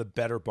 GoldenEye is one of the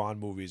better Bond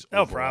movies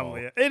overall.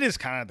 Probably. It is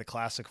kind of the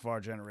classic of our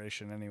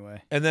generation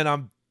anyway. And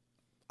then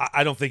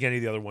I don't think any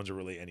of the other ones are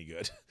really any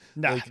good.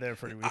 Nah, they're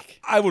pretty weak.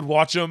 I would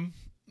watch them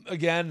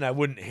again, and I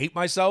wouldn't hate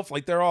myself.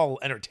 Like, they're all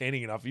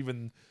entertaining enough.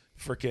 Even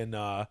freaking,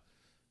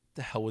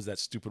 the hell was that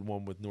stupid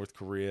one with North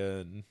Korea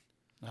and...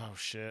 Oh,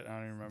 shit. I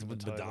don't even remember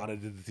the title. Madonna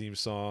did the theme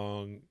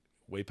song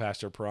way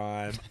past her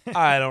prime.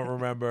 I don't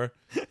remember.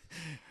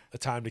 A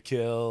Time to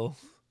Kill.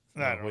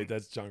 Wait,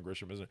 that's John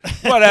Grisham, isn't it?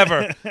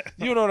 Whatever.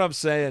 You know what I'm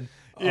saying.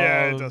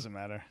 Yeah, it doesn't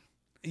matter.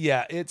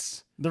 Yeah,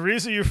 it's... The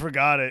reason you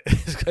forgot it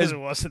is because it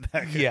wasn't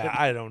that good. Yeah,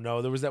 I don't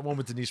know. There was that one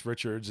with Denise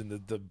Richards and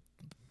the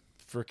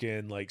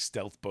freaking, like,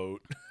 stealth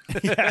boat.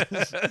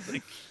 Yes.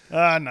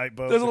 Night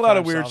boat. There's a lot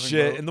of weird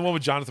shit. Boat. And the one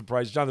with Jonathan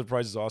Pryce. Jonathan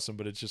Pryce is awesome,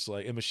 but it's just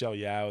like... And Michelle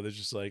Yeoh, there's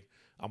just like...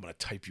 I'm going to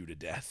type you to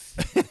death.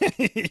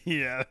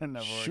 Yeah, that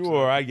never works.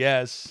 Sure, I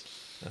guess.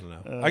 I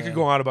don't know. I could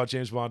go on about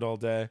James Bond all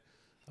day.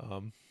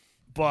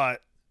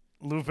 But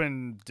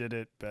Lupin did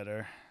it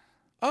better.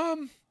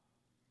 No,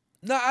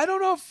 I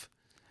don't know if...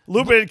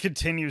 Lupin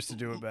continues to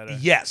do it better.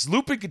 Yes,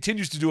 Lupin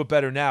continues to do it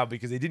better now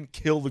because they didn't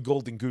kill the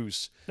golden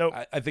goose. Nope.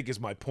 I think is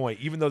my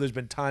point. Even though there's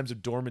been times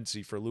of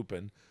dormancy for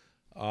Lupin.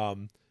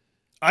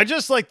 I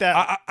just like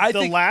that I the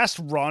think, last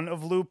run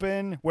of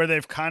Lupin where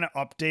they've kind of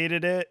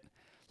updated it.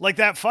 Like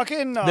that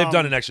fucking... they've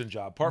done an excellent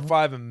job. Part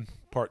 5 and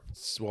part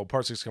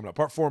 6 coming up.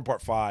 Part 4 and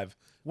part 5.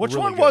 Which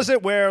one was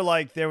it where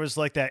like there was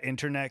like that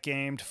internet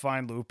game to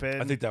find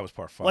Lupin? I think that was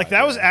part 5. Like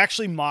that was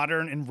actually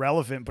modern and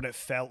relevant, but it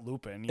felt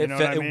Lupin. You know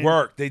what I mean? It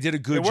worked. They did a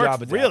good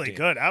job. It worked really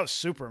good. I was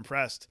super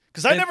impressed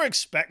because I never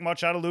expect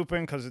much out of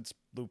Lupin because it's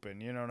Lupin.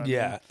 You know what I mean?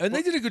 Yeah, and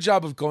they did a good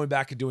job of going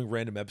back and doing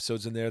random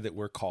episodes in there that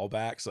were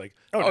callbacks. Like,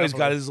 he's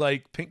got his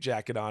like pink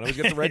jacket on. Oh, he's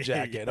got the red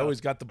jacket. Oh, he's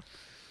got the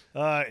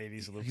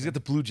 80s Lupin. He's got the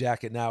blue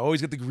jacket now. Oh,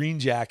 he's got the green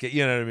jacket.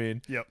 You know what I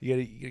mean? Yep. You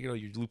gotta get all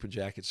your Lupin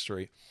jackets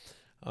straight.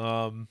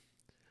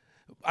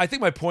 I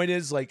think my point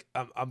is like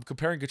I'm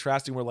comparing,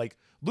 contrasting where like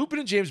Lupin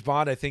and James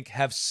Bond I think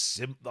have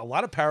a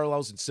lot of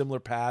parallels and similar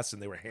paths,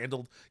 and they were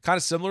handled kind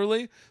of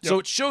similarly. Yep. So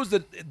it shows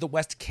that the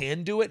West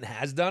can do it and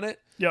has done it.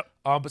 Yep.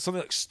 But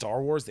something like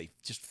Star Wars, they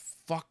just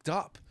fucked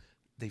up.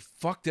 They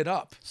fucked it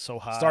up. So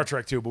high. Star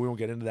Trek too, but we won't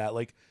get into that.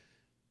 Like,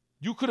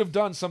 you could have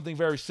done something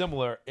very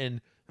similar and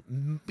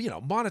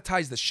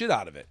monetize the shit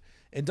out of it.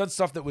 and done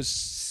stuff that was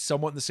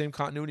somewhat in the same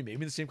continuity,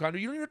 maybe in the same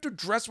continuity. You don't even have to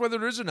address whether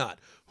it is or not.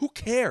 Who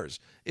cares?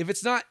 If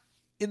it's not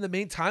in the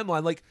main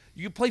timeline, like,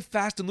 you can play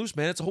fast and loose,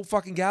 man. It's a whole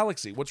fucking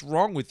galaxy. What's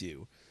wrong with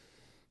you?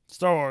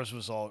 Star Wars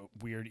was all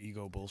weird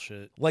ego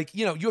bullshit. Like,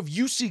 you know, you have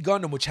UC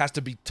Gundam, which has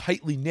to be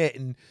tightly knit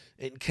and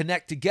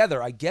connect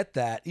together. I get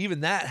that.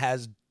 Even that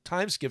has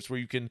time skips where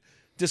you can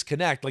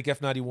disconnect, like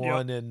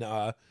F91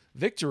 and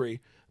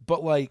Victory.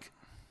 But, like,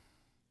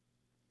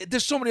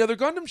 there's so many other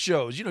Gundam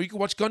shows. You know, you can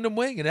watch Gundam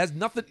Wing, and it has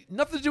nothing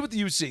to do with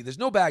the UC. There's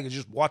no baggage.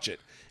 Just watch it.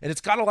 And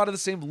it's got a lot of the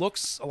same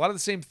looks, a lot of the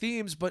same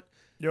themes, but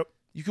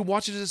you can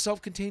watch it as a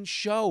self-contained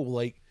show.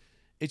 Like,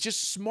 it's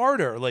just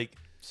smarter. Like,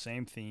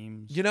 same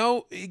themes. You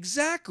know,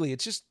 exactly.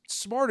 It's just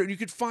smarter. You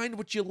could find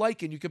what you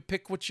like, and you could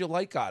pick what you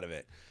like out of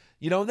it.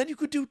 You know, and then you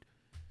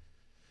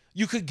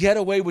could get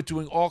away with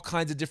doing all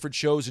kinds of different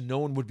shows, and no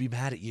one would be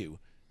mad at you.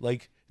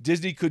 Like,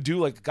 Disney could do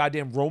like a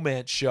goddamn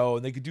romance show,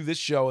 and they could do this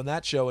show and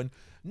that show, and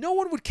no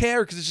one would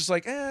care because it's just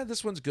like,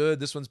 this one's good,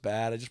 this one's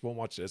bad. I just won't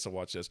watch this. I'll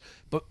watch this.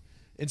 But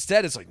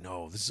instead, it's like,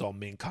 no, this is all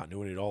main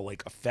continuity. It all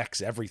like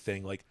affects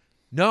everything. Like,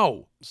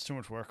 no, it's too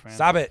much work, man.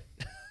 Stop it.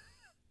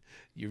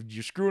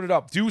 You're screwing it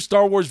up. Do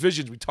Star Wars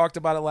Visions. We talked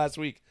about it last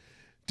week.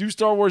 Do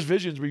Star Wars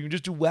Visions where you can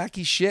just do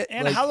wacky shit.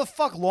 And like, how the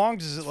fuck long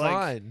does it like?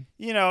 fine.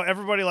 You know,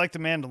 everybody liked The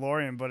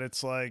Mandalorian, but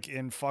it's like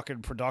in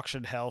fucking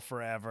production hell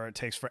forever. It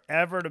takes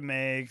forever to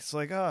make. It's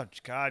like, oh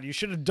god, you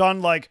should have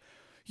done like,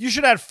 you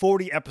should have had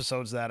 40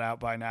 episodes of that out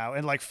by now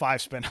and like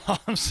 5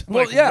 spin-offs.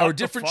 Well, like, yeah, or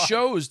different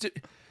shows.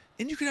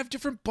 And you could have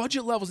different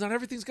budget levels. Not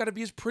everything's got to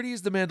be as pretty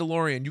as The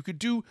Mandalorian. You could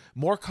do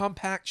more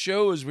compact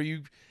shows where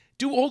you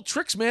do old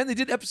tricks, man. They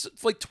did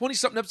episodes, like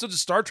 20-something episodes of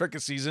Star Trek a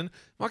season.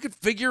 I could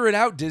figure it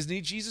out,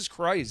 Disney. Jesus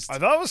Christ. I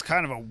thought it was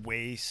kind of a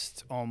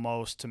waste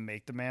almost to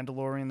make The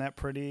Mandalorian that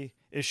pretty.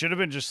 It should have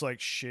been just like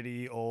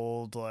shitty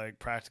old like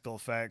practical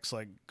effects,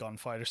 like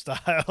gunfighter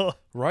style.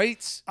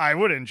 Right? I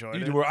would enjoy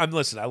it.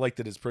 Listen, I like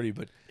that it's pretty,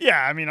 but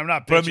yeah, I mean, I'm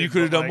not. Bitching, but I mean, you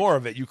could have done like, more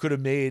of it. You could have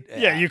made.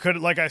 Yeah, you could.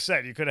 Like I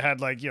said, you could have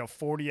had like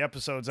 40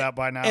 episodes out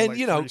by now, and like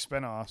 3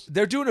 spinoffs.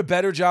 They're doing a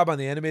better job on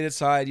the animated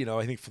side. You know,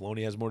 I think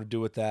Filoni has more to do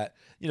with that.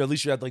 You know, at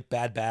least you had like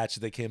Bad Batch that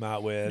they came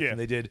out with, and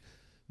they did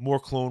more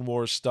Clone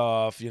Wars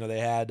stuff. You know,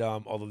 they had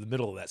although the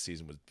middle of that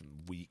season was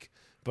weak.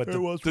 But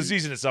the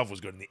season itself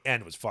was good, and the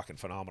end was fucking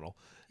phenomenal.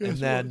 Yes, and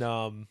then,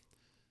 what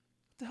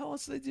the hell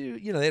else did they do?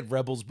 You know, they had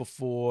Rebels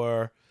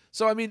before.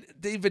 So, I mean,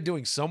 they've been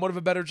doing somewhat of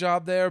a better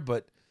job there,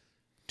 but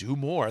do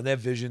more. And they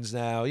have Visions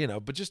now, you know,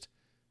 but just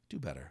do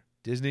better.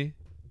 Disney,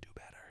 do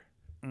better.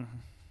 Mm-hmm.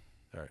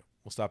 All right,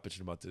 we'll stop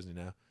bitching about Disney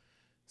now.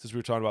 Since we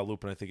were talking about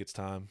Lupin, I think it's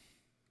time.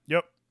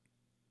 Yep.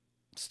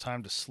 It's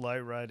time to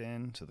slide right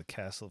into the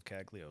Castle of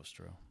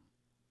Cagliostro.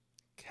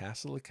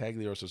 Castle of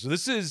Cagliostro. So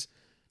this is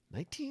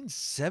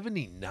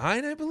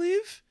 1979, I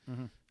believe.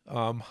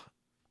 Mm-hmm.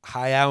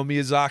 Hayao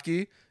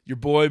Miyazaki, your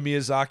boy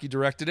Miyazaki,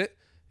 directed it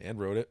and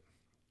wrote it.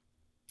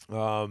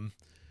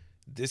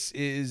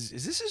 Is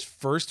this his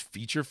first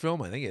feature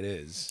film? I think it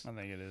is. I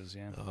think it is,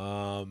 yeah.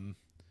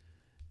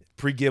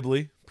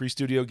 Pre-Ghibli,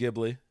 pre-Studio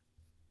Ghibli.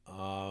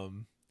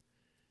 And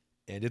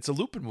it's a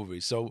Lupin movie.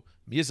 So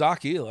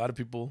Miyazaki, a lot of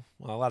people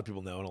know, and a lot of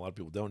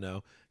people don't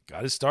know,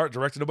 got his start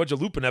directing a bunch of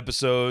Lupin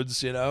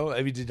episodes, you know. I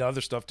mean, he did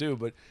other stuff too,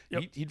 but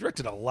he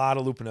directed a lot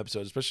of Lupin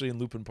episodes, especially in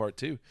Lupin Part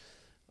 2.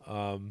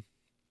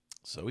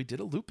 So he did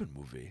a Lupin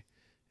movie.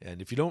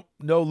 And if you don't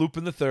know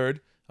Lupin the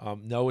Third,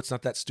 no, it's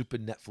not that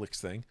stupid Netflix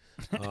thing.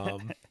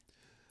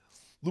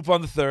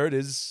 Lupin the Third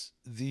is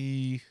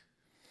theoretically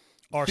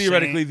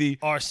the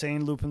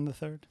Arsène Lupin the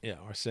Third. Yeah,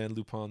 Arsène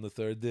Lupin the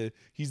Third.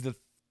 He's the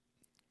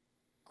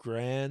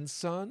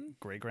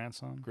great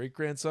grandson,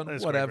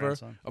 whatever,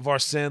 of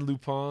Arsène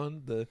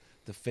Lupin, the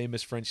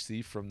famous French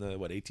thief from the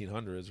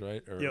 1800s,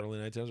 right, or early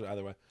 1900s,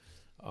 either way.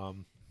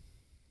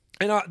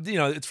 And you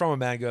know, it's from a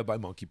manga by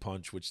Monkey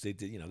Punch, which they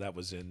did. You know, that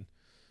was in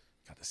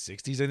the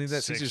 60s. I think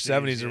that 60s or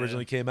 70s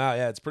originally came out.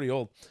 Yeah, it's pretty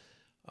old.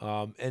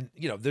 And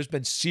you know, there's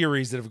been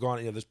series that have gone.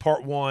 You know, there's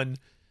Part 1,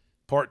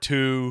 Part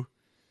 2.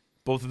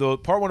 Both of those,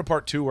 Part 1 and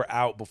Part 2, were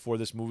out before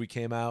this movie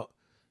came out.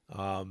 It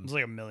was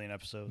like 1 million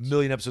episodes.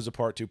 Million episodes of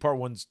Part 2. Part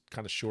 1's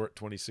kind of short,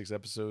 26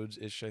 episodes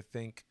ish, I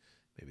think.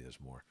 Maybe there's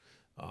more.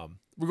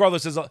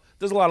 Regardless, there's a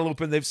lot of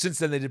Lupin. Since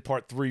then they did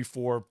Part 3,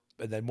 4,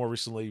 and then more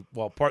recently,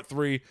 Part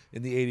 3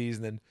 in the 80s,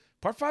 and then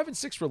Part 5 and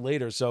 6 were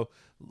later. So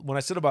when I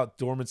said about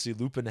dormancy,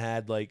 Lupin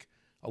had like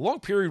a long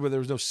period where there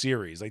was no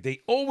series. Like they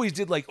always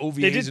did like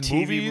OVAs they did and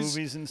TV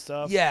movies and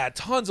stuff. Yeah,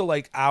 tons of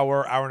like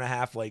hour and a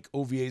half like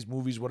OVAs,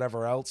 movies,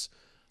 whatever else.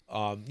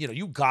 You know,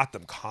 you got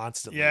them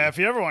constantly. Yeah, if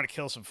you ever want to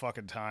kill some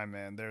fucking time,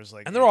 man, there's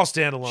like, and they're all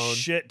standalone.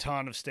 Shit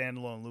ton of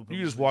standalone Lupin.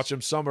 You just watch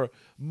them.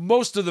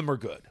 Most of them are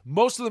good.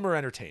 Most of them are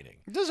entertaining.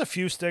 There's a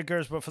few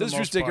stickers, but for there's the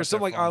most a few stickers. part,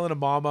 Some like fun. Island of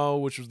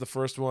Mamo, which was the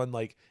first one.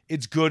 Like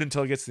it's good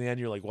until it gets to the end.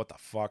 You're like, what the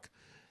fuck?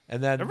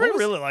 And then everybody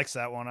really likes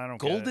that one. I don't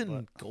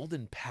Golden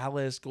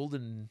Palace,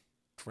 Golden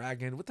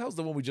Dragon. What the hell's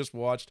the one we just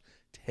watched?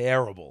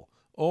 Terrible.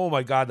 Oh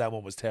my God, that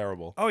one was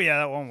terrible. Oh yeah,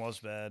 that one was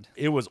bad.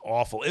 It was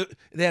awful.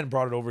 They hadn't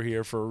brought it over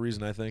here for a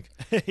reason, I think.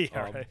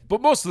 Yeah, right.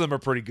 But most of them are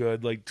pretty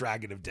good, like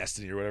Dragon of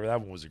Destiny or whatever.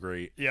 That one was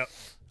great. Yep.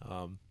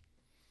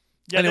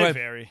 Yeah, anyway, they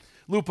vary.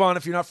 Lupin,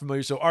 if you're not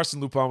familiar, so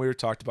Arsène Lupin, we already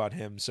talked about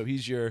him. So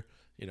he's your,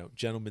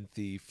 gentleman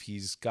thief.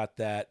 He's got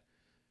that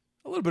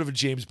a little bit of a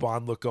James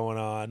Bond look going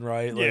on,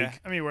 right? Yeah,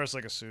 Like, I mean, he wears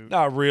like a suit.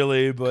 not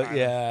really, but Kind of.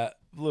 yeah,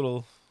 a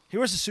little. He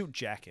wears a suit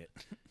jacket.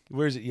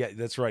 Where's it? Yeah,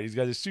 that's right. He's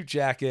got his suit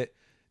jacket,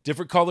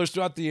 different colors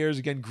throughout the years.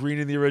 Again, green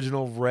in the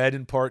original, red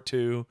in part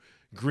 2,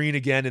 green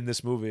again in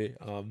this movie.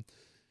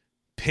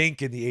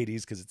 Pink in the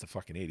 80s because it's the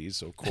fucking 80s,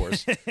 so of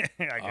course.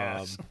 I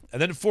guess.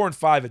 And then in 4 and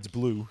 5, it's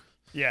blue.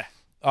 Yeah.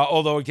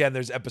 Although again,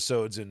 there's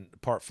episodes in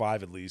part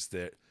 5 at least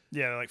that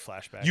Yeah, they're like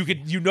flashbacks.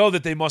 you know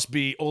that they must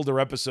be older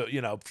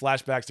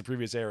flashbacks to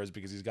previous eras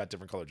because he's got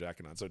different color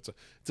jacket on. So it's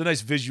a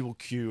nice visual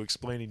cue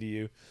explaining to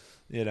you,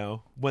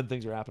 when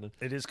things are happening.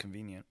 It is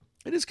convenient.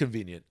 It is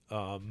convenient.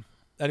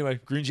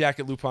 Anyway, green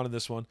jacket Lupin in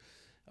this one.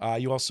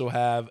 You also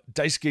have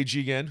Daisuke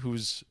Jigen,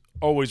 who's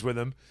always with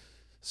him.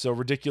 So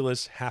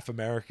ridiculous, half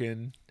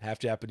American, half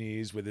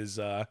Japanese with his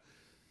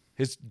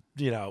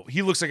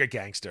he looks like a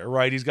gangster,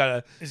 right? He's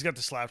got the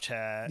slouch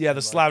hat.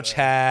 the slouch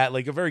hat,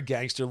 like a very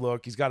gangster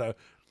look. He's got a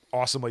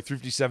awesome like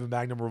 357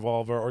 Magnum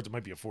revolver, or it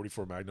might be a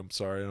 44 Magnum.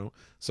 Sorry,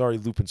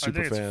 Lupin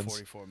super I think fans. It's a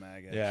 44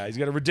 mag. Actually. Yeah, he's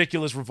got a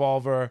ridiculous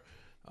revolver.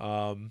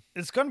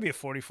 It's gonna be a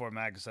 44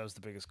 mag because that was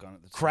the biggest gun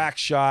at the time. Crack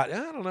shot. I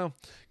don't know.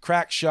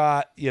 Crack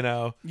shot. You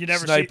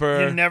never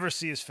sniper. you never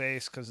see his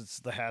face because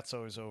the hat's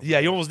always over. Yeah,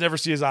 you almost never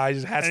see his eyes.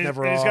 His hat's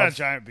never off. He's got a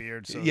giant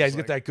beard. So yeah, he's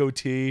got that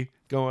goatee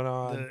going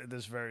on.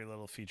 There's very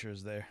little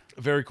features there.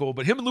 Very cool.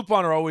 But him and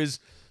Lupin are always,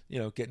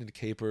 getting into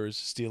capers,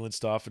 stealing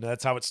stuff, and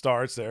that's how it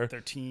starts. Their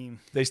team.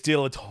 They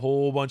steal a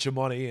whole bunch of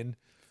money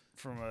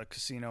from a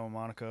casino in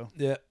Monaco.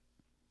 Yeah.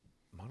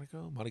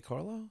 Monte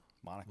Carlo?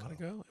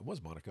 Monaco. It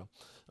was Monaco.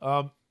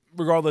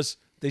 Regardless,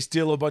 they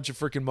steal a bunch of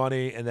freaking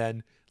money, and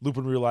then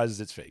Lupin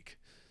realizes it's fake,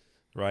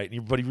 right?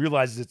 But he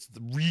realizes it's the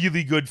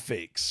really good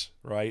fakes,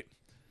 right?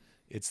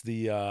 It's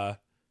the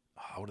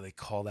what do they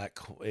call that?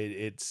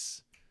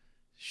 It's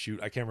shoot,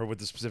 I can't remember what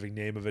the specific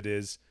name of it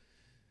is.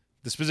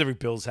 The specific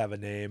bills have a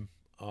name,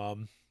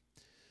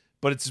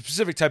 but it's a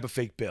specific type of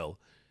fake bill.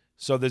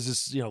 So there's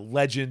this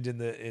legend in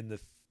the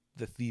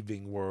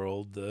thieving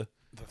world, the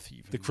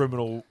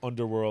criminal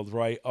underworld,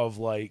 right? Of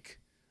like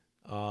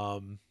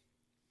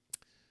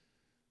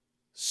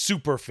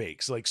super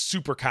fakes, like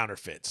super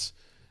counterfeits,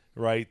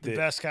 right? The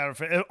best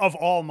counterfeit of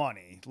all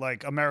money,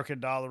 like American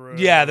dollar.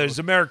 Yeah, there's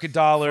American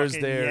dollars.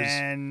 There's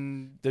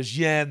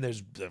yen.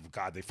 There's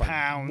God, they find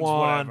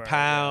pounds,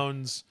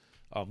 pounds,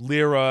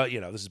 lira.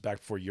 This is back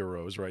before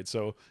euros, right?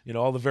 So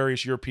all the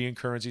various European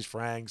currencies,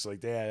 francs,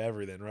 like they have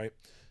everything, right?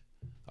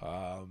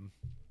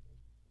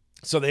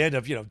 So they end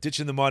up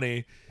ditching the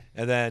money,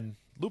 and then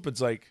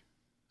Lupin's like,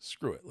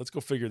 screw it, let's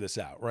go figure this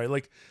out, right?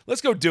 Like,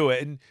 let's go do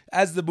it. And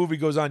as the movie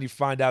goes on, you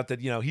find out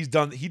that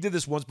he did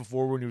this once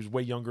before when he was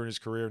way younger in his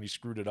career, and he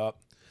screwed it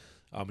up,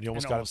 and he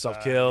almost got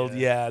himself killed.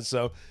 Yeah,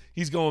 so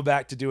he's going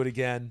back to do it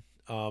again.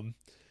 And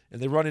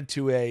they run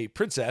into a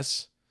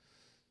princess,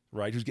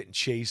 right, who's getting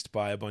chased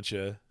by a bunch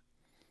of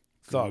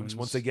thugs.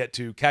 Once they get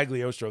to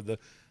Cagliostro,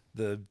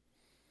 the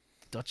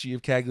Duchy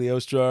of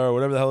Cagliostro, or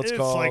whatever the hell it's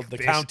called, like the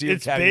County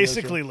of Cagliostro. It's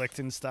basically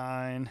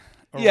Liechtenstein.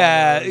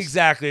 Yeah,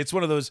 exactly. It's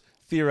one of those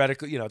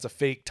theoretically, it's a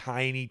fake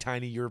tiny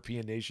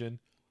European nation,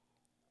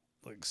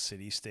 like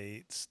city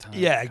states.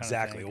 Yeah,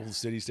 exactly, old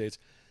city states.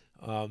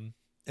 And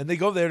they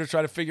go there to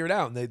try to figure it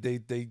out. And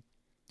they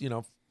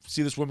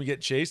see this woman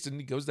get chased,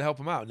 and he goes to help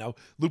him out. Now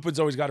Lupin's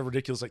always got a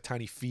ridiculous like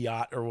tiny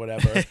Fiat or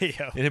whatever, and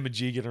him and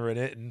Jigen are in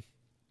it, and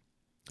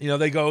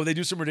they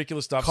do some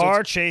ridiculous stuff.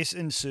 Car chase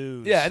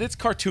ensues. Yeah, and it's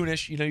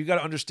cartoonish. You got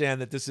to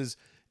understand that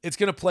it's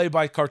going to play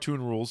by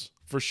cartoon rules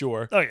for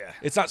sure. Oh yeah,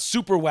 it's not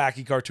super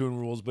wacky cartoon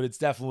rules, but it's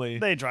definitely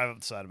they drive up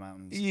the side of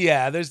mountains.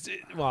 Yeah,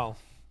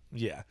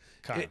 yeah.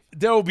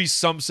 There will be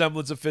some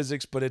semblance of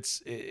physics, but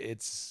it's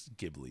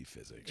Ghibli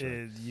physics.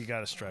 Right? You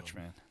got to stretch,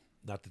 man.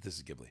 Not that this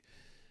is Ghibli.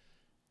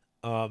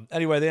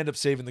 Anyway, they end up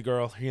saving the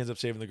girl. He ends up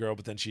saving the girl,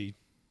 but then she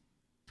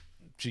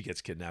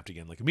gets kidnapped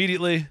again, like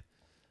immediately,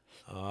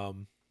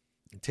 and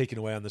taken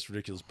away on this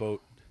ridiculous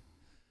boat.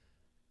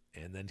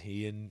 And then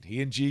he and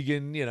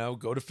Jigen,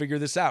 go to figure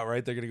this out,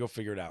 right? They're going to go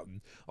figure it out. And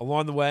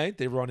along the way,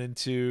 they run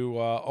into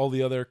all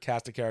the other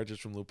cast of characters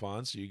from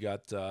Lupin. So you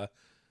got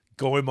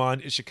Goemon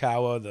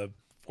Ishikawa, the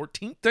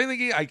 14th, I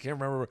think I can't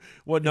remember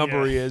what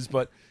number he is,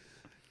 but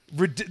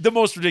the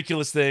most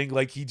ridiculous thing,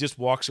 like he just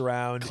walks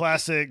around.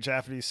 Classic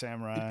Japanese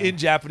samurai. In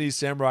Japanese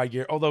samurai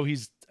gear. Although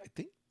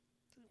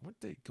weren't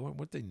they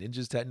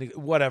ninjas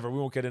technically? Whatever, we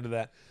won't get into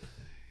that.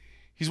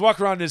 He's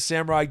walking around in his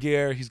samurai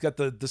gear. He's got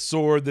the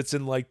sword that's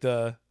in like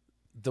the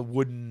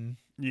wooden,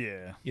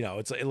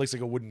 it looks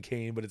like a wooden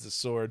cane, but it's a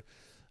sword.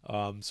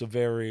 So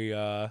very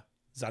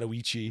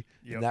Zatoichi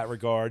in that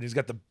regard. He's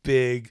got the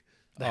big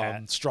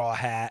straw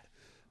hat,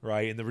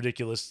 right, and the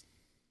ridiculous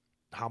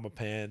haka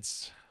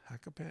pants,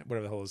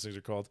 whatever the hell those things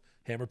are called,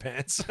 hammer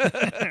pants.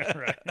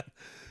 Right.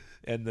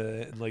 and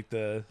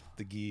the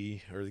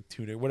gi or the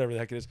tunic, whatever the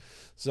heck it is.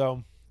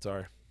 So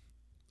sorry,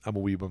 I'm a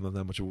weeb. I'm not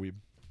that much of a weeb.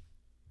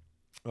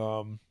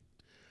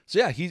 So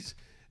yeah,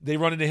 they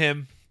run into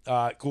him.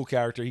 Cool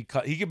character. He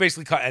can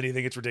basically cut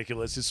anything. It's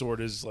ridiculous. His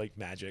sword is like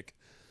magic.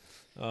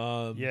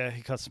 Yeah,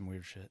 he cuts some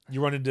weird shit.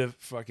 You run into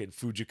fucking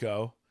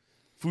Fujiko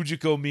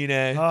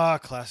Mine.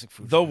 Classic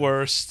Fujiko. The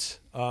worst.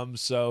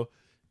 So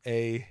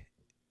a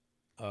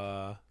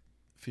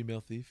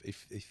female thief, a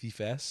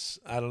thiefess.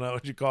 I don't know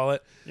what you call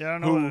it. Yeah, I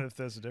don't know if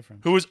there's a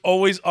difference. Who is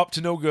always up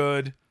to no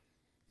good,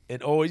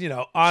 and always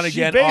on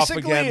again, off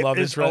again, love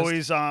interest.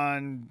 Always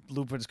on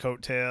Lupin's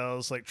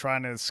coattails, like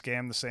trying to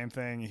scam the same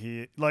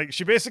thing.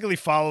 She basically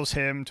follows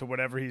him to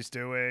whatever he's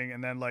doing,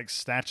 and then like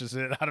snatches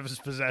it out of his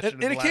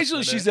possession. And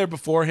occasionally she's there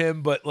before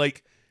him, but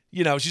like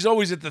she's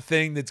always at the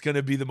thing that's going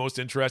to be the most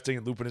interesting,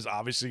 and Lupin is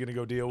obviously going to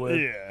go deal with.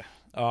 Yeah.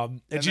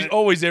 And she's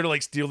always there to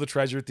like steal the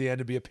treasure at the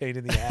end and be a pain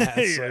in the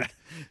ass. Yeah. Like,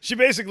 she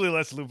basically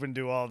lets Lupin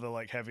do all the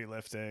like heavy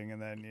lifting,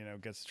 and then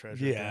gets the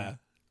treasure. Yeah. Again.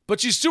 But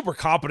she's super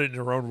competent in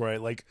her own way.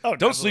 Like,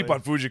 don't sleep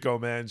on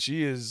Fujiko, man.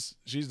 She's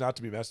not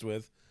to be messed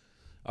with.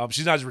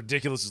 She's not as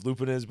ridiculous as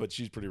Lupin is, but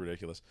she's pretty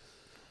ridiculous.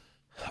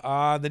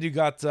 Then you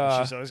got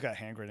she's always got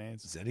hand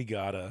grenades.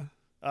 Zenigata.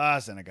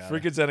 Zenigata.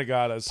 Freaking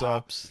Zenigata. So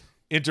Pops.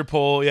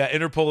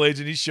 Interpol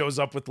agent. He shows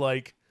up with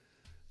like,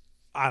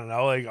 I don't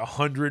know, like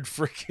 100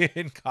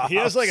 freaking cops. He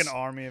has like an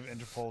army of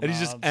Interpol and he's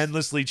just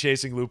endlessly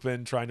chasing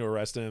Lupin, trying to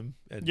arrest him.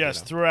 And,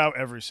 yes, throughout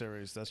every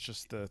series. That's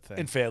just the thing.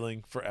 And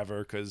failing forever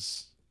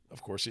because,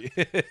 of course, he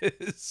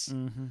is.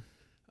 Mm-hmm.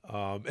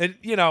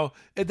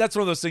 And that's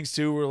one of those things,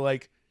 too, where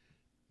like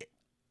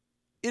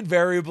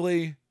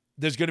invariably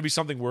there's going to be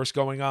something worse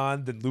going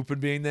on than Lupin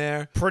being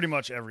there. Pretty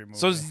much every movie.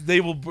 So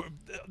there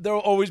will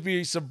always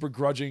be some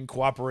begrudging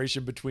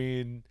cooperation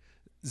between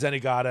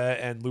Zenigata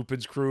and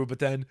Lupin's crew, but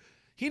then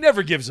he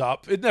never gives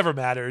up. It never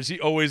matters. He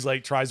always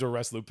like tries to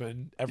arrest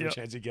Lupin every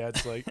chance he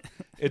gets. Like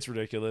it's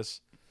ridiculous.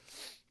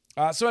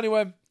 So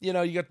anyway, you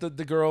got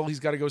the girl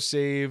he's got to go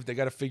save. They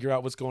got to figure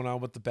out what's going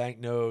on with the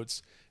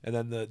banknotes, and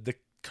then the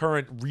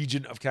current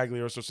regent of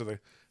Cagliostro. So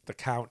the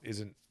count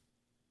isn't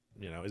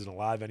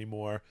alive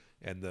anymore,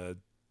 and the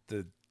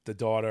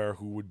daughter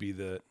who would be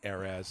the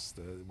heiress,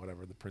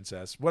 the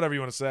princess, whatever you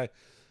want to say.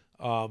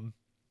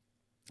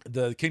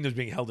 The kingdom's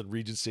being held in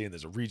regency, and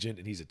there's a regent,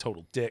 and he's a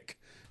total dick,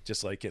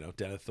 just like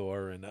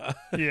Denethor and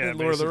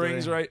Lord of the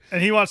Rings, right?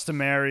 And he wants to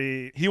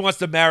marry. He wants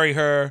to marry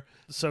her,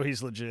 so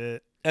he's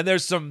legit. And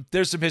there's some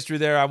history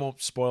there. I won't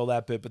spoil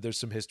that bit, but there's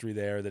some history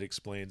there that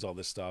explains all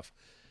this stuff.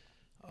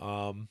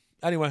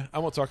 Anyway, I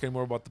won't talk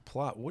anymore about the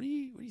plot. What do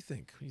you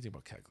think? What do you think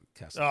about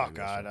Castle? Oh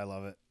God, I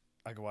love it.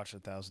 I could watch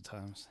it 1,000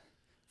 times.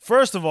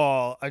 First of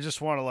all, I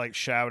just want to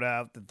shout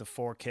out that the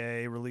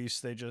 4K release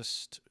they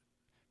just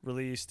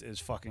released is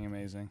fucking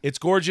amazing. It's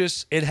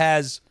gorgeous. It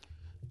has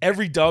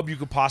every dub you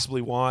could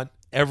possibly want.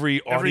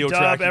 Every audio dub,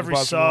 track you every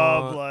could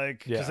sub, want.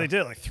 because they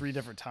did it 3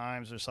 different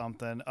times or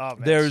something. Oh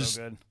man, there's it's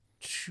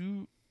so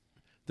good.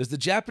 There's the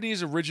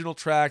Japanese original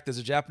track. There's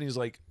a Japanese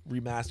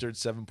remastered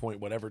 7 point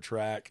whatever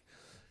track.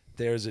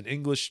 There's an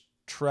English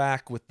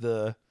track with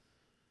the.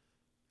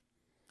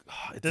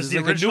 There's the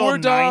original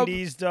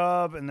 90s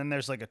dub, and then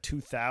there's a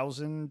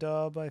 2000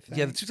 dub, I think.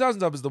 Yeah, the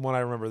 2000 dub is the one I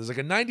remember. There's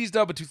a 90s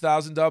dub, a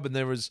 2000 dub, and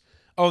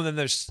and then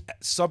there's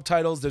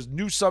subtitles. There's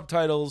new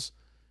subtitles,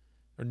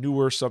 or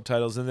newer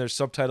subtitles, and there's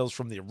subtitles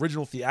from the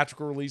original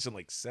theatrical release in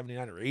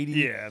 79 or 80.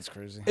 Yeah, that's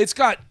crazy. It's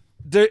got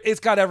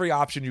every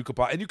option you could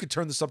buy, and you could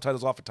turn the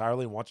subtitles off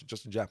entirely and watch it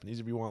just in Japanese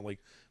if you want,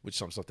 which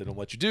some stuff they don't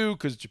let you do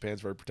because Japan's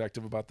very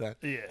protective about that.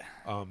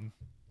 Yeah.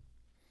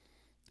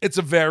 It's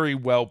a very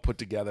well put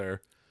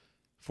together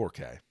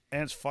 4K.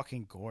 And it's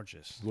fucking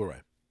gorgeous.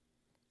 Blu-ray.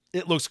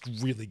 It looks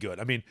really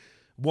good. I mean,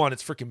 one,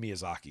 it's freaking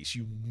Miyazaki,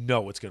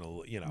 so it's gonna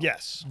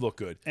yes, look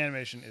good.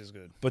 Animation is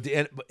good, but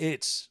the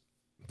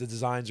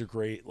designs are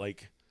great.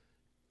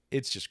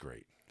 It's just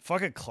great.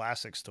 Fucking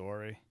classic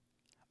story.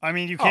 I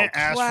mean, you can't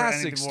ask for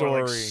anything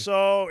more. It's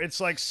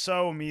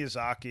so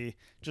Miyazaki,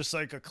 just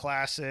a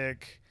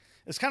classic.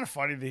 It's kind of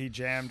funny that he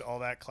jammed all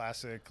that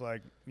classic,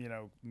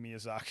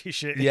 Miyazaki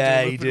shit.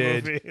 Yeah, he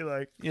did.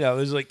 Movie.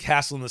 There's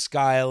Castle in the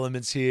Sky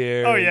elements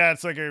here. Oh yeah,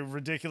 it's a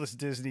ridiculous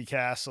Disney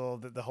castle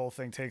that the whole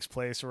thing takes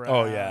place around.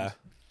 Oh yeah.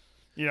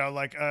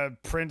 A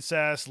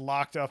princess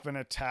locked up in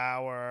a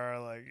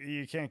tower.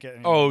 You can't get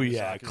any. Oh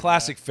yeah,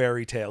 classic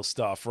fairy tale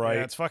stuff, right?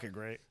 Yeah, it's fucking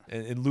great.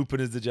 And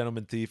Lupin is the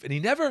gentleman thief, and he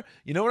never.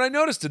 You know what I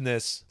noticed in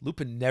this?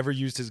 Lupin never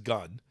used his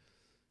gun.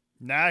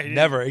 Nah, he didn't.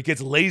 Never. It gets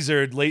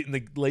lasered late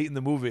in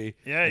the movie.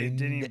 Yeah, he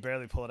didn't even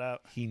barely pull it out.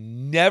 He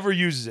never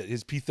uses it.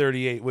 His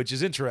P-38, which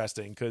is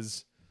interesting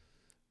because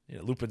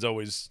Lupin's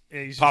always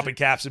popping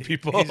caps at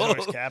people. He's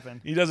always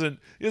capping. He doesn't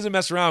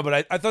mess around.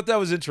 But I thought that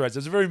was interesting.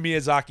 It's a very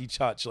Miyazaki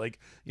touch.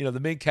 The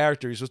main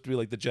character is supposed to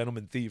be the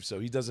gentleman thief, so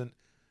he doesn't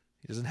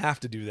have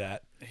to do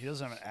that. He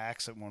does have an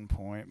axe at one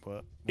point, but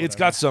whatever. It's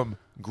got some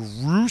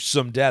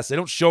gruesome deaths. They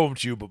don't show them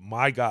to you, but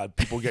my God,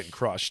 people getting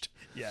crushed.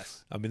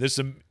 Yes. I mean, there's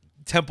some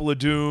Temple of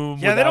Doom.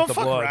 Yeah, they without don't the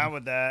fuck blood. around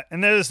with that.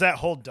 And there's that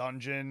whole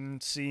dungeon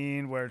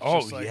scene where it's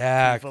just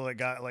like people that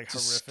got like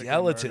horrific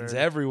skeletons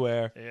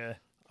everywhere. Yeah.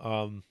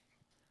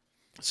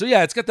 So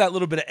yeah, it's got that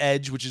little bit of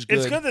edge, which is good.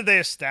 It's good that they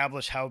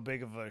establish how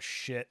big of a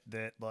shit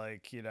that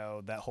like, you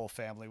know, that whole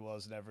family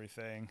was and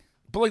everything.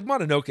 But like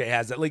Mononoke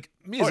has that. Like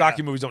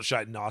Miyazaki movies don't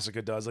shy.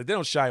 Nausicaa does. Like they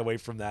don't shy away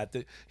from that.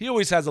 He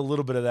always has a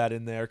little bit of that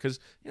in there because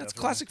it's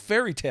classic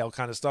fairy tale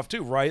kind of stuff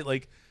too, right?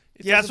 Like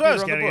that's what I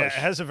was getting at. It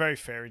has a very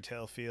fairy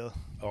tale feel.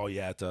 Oh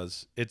yeah, it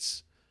does.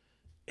 It's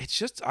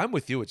just I'm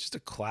with you. It's just a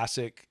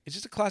classic. It's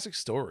just a classic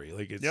story.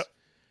 Like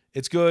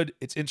it's good.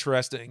 It's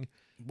interesting.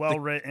 Well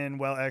written,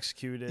 well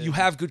executed. You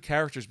have good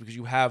characters because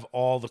you have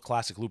all the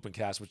classic Lupin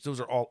cast, which those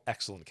are all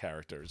excellent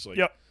characters. Like,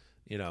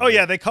 you know. Oh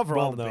yeah, they cover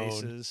all the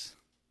bases.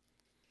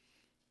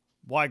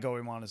 Why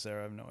Goemon is there,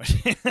 I have no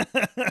idea.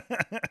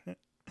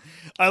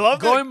 I love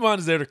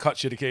Goemon's there to cut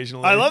shit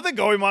occasionally. I love that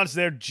Goemon's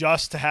there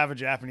just to have a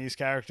Japanese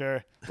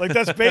character. Like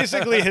that's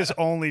basically his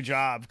only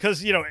job.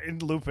 Because you know, in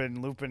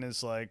Lupin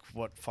is like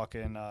what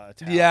fucking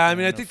Italian. Yeah, I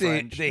mean, I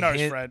think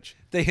he's French.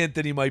 They hint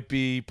that he might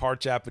be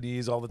part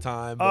Japanese all the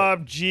time.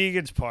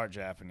 Jigen's part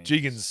Japanese.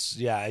 Jigen's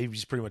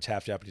he's pretty much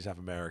half Japanese, half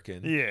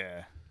American.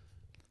 Yeah.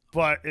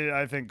 But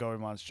I think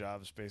Goemon's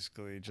job is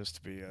basically just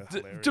to be a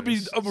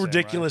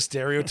ridiculous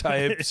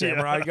stereotype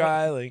samurai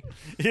guy. Like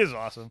he is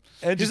awesome,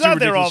 and he's not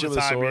there all the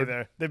time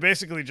either. They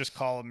basically just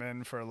call him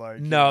in for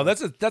like. No,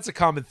 that's a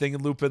common thing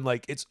in Lupin.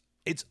 Like it's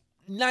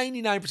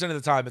 99% of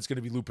the time it's going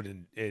to be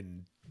Lupin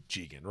in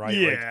Jigen, right?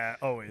 Yeah, like,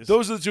 always.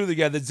 Those are the two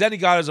together.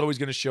 Zenigata is always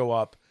going to show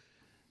up,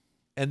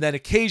 and then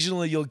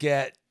occasionally you'll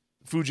get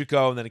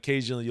Fujiko, and then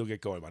occasionally you'll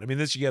get Goemon. I mean,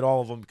 this you get all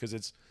of them because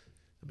it's.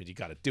 I mean, you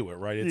got to do it,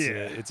 right?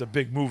 It's a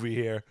big movie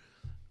here,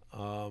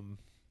 but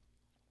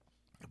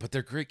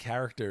they're great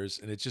characters,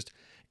 and it's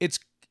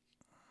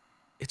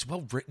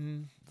well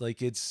written.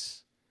 Like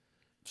it's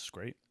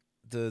great.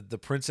 The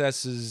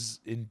princess is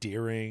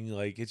endearing.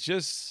 Like it's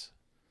just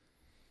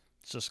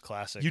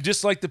classic. You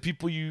dislike the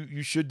people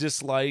you should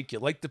dislike. You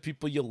like the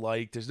people you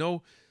like. There's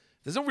no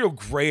real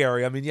gray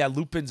area. I mean, yeah,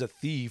 Lupin's a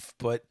thief,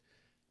 but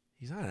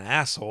he's not an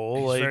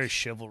asshole. He's very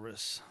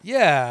chivalrous.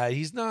 Yeah,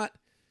 he's not.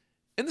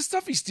 And the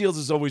stuff he steals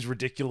is always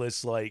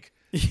ridiculous, like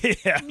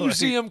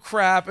museum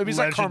crap. I mean, it's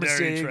like Carmen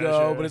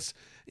Sandiego, but it's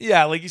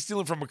like he's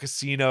stealing from a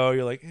casino.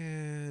 You're like,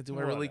 do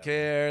I really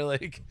care?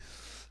 Like,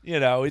 you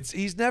know,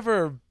 it's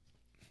never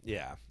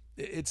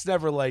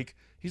like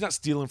he's not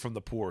stealing from the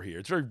poor here.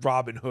 It's very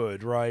Robin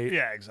Hood, right?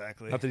 Yeah,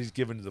 exactly. Not that he's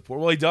giving to the poor.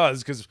 Well, he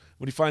does because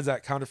when he finds those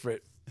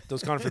counterfeit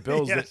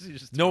bills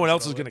that no one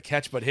else is going to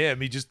catch but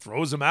him, he just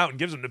throws them out and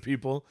gives them to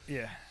people.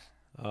 Yeah.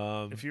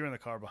 If you're in the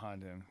car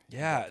behind him,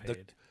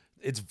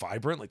 it's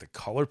vibrant. Like the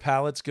color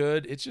palette's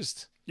good. It's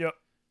just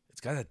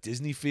it's got that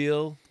Disney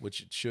feel, which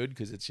it should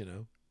because it's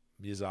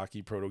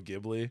Miyazaki, Proto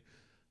Ghibli.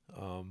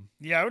 I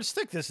would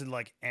stick this in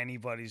like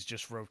anybody's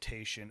just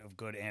rotation of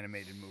good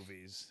animated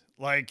movies,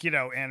 like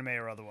anime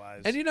or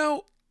otherwise. And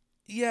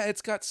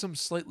it's got some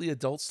slightly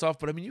adult stuff,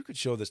 but I mean, you could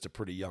show this to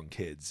pretty young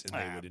kids and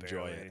they would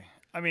enjoy it.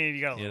 I mean,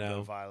 you got a little bit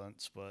of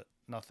violence, but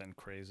nothing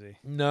crazy.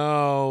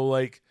 No,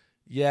 like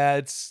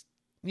it's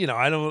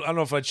I don't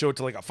know if I'd show it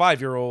to like a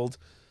 5-year-old.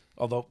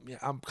 Although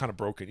I'm kind of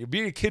broken. You're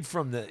being a kid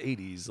from the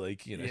 80s,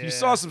 like you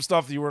saw some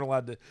stuff that you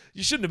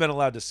shouldn't have been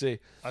allowed to see.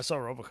 I saw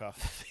RoboCop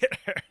in the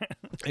theater.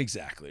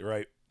 Exactly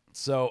right.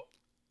 So,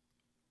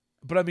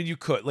 but I mean, you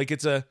could like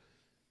it's a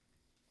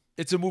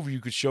movie you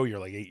could show your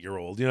like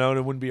 8-year-old, and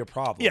it wouldn't be a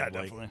problem. Yeah, like,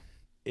 definitely.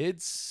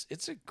 It's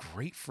a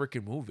great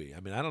freaking movie. I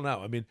mean, I don't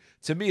know. I mean,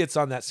 to me, it's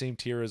on that same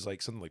tier as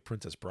like something like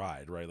Princess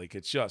Bride, right? Like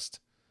it's really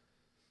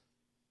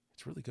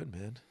good,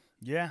 man.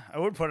 Yeah, I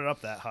would put it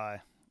up that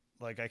high.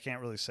 Like, I can't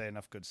really say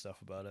enough good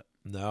stuff about it.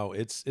 No,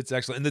 it's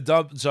excellent. And the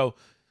dub, so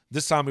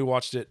this time we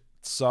watched it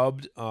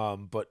subbed,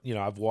 but,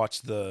 I've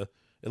watched at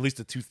least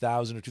the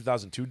 2000 or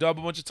 2002 dub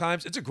a bunch of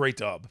times. It's a great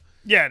dub.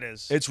 Yeah, it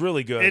is. It's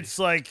really good. It's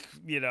like,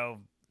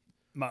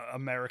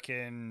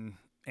 American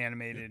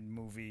animated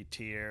movie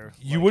tier.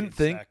 You wouldn't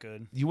think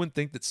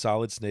that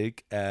Solid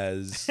Snake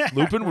as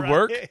Lupin would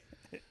work.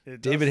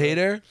 David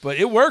Hayter, but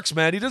it works,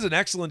 man. He does an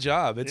excellent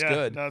job. It's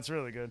good. No, it's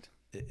really good.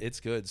 It's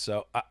good.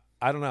 So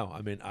I don't know.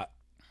 I mean,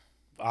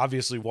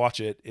 obviously watch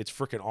it. It's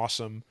freaking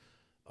awesome.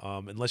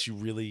 Unless you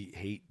really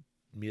hate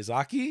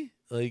Miyazaki,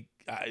 like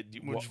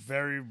which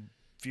very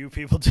few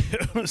people do.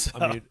 So.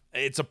 I mean,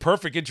 it's a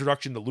perfect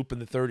introduction to Lupin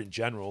the Third in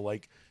general.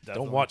 Like,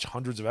 Definitely. Don't watch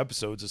hundreds of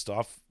episodes of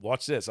stuff.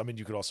 Watch this. I mean,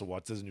 you could also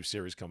watch. There's a new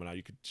series coming out.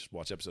 You could just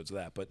watch episodes of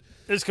that. But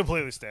it's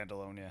completely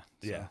standalone. Yeah.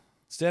 Yeah,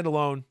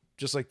 standalone,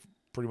 just like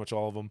pretty much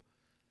all of them.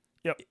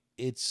 Yep.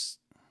 It's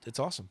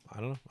awesome.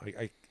 I don't know.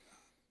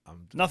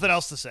 Nothing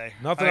else to say.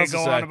 Nothing else to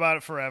say. I go on about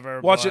it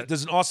forever. Watch it.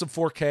 There's an awesome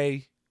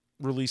 4K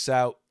release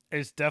out.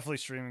 It's definitely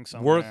streaming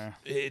somewhere.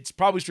 It's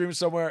probably streaming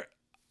somewhere.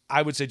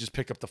 I would say just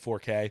pick up the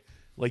 4K.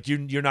 Like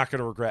you're not going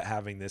to regret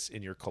having this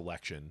in your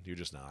collection. You're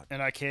just not.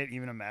 And I can't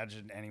even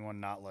imagine anyone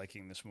not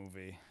liking this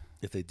movie.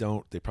 If they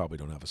don't, they probably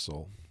don't have a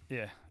soul.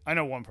 Yeah, I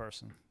know one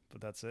person,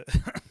 but that's it.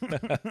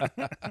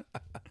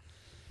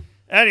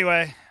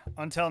 Anyway,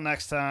 until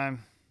next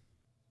time.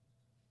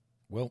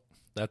 Well,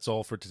 that's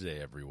all for today,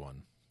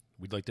 everyone.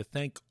 We'd like to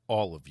thank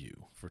all of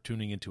you for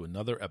tuning into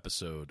another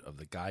episode of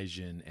the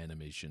Gaijin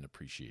Animation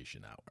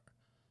Appreciation Hour.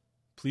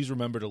 Please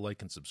remember to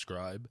like and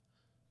subscribe,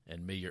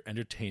 and may your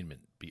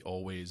entertainment be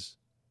always,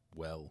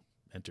 well,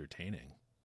 entertaining.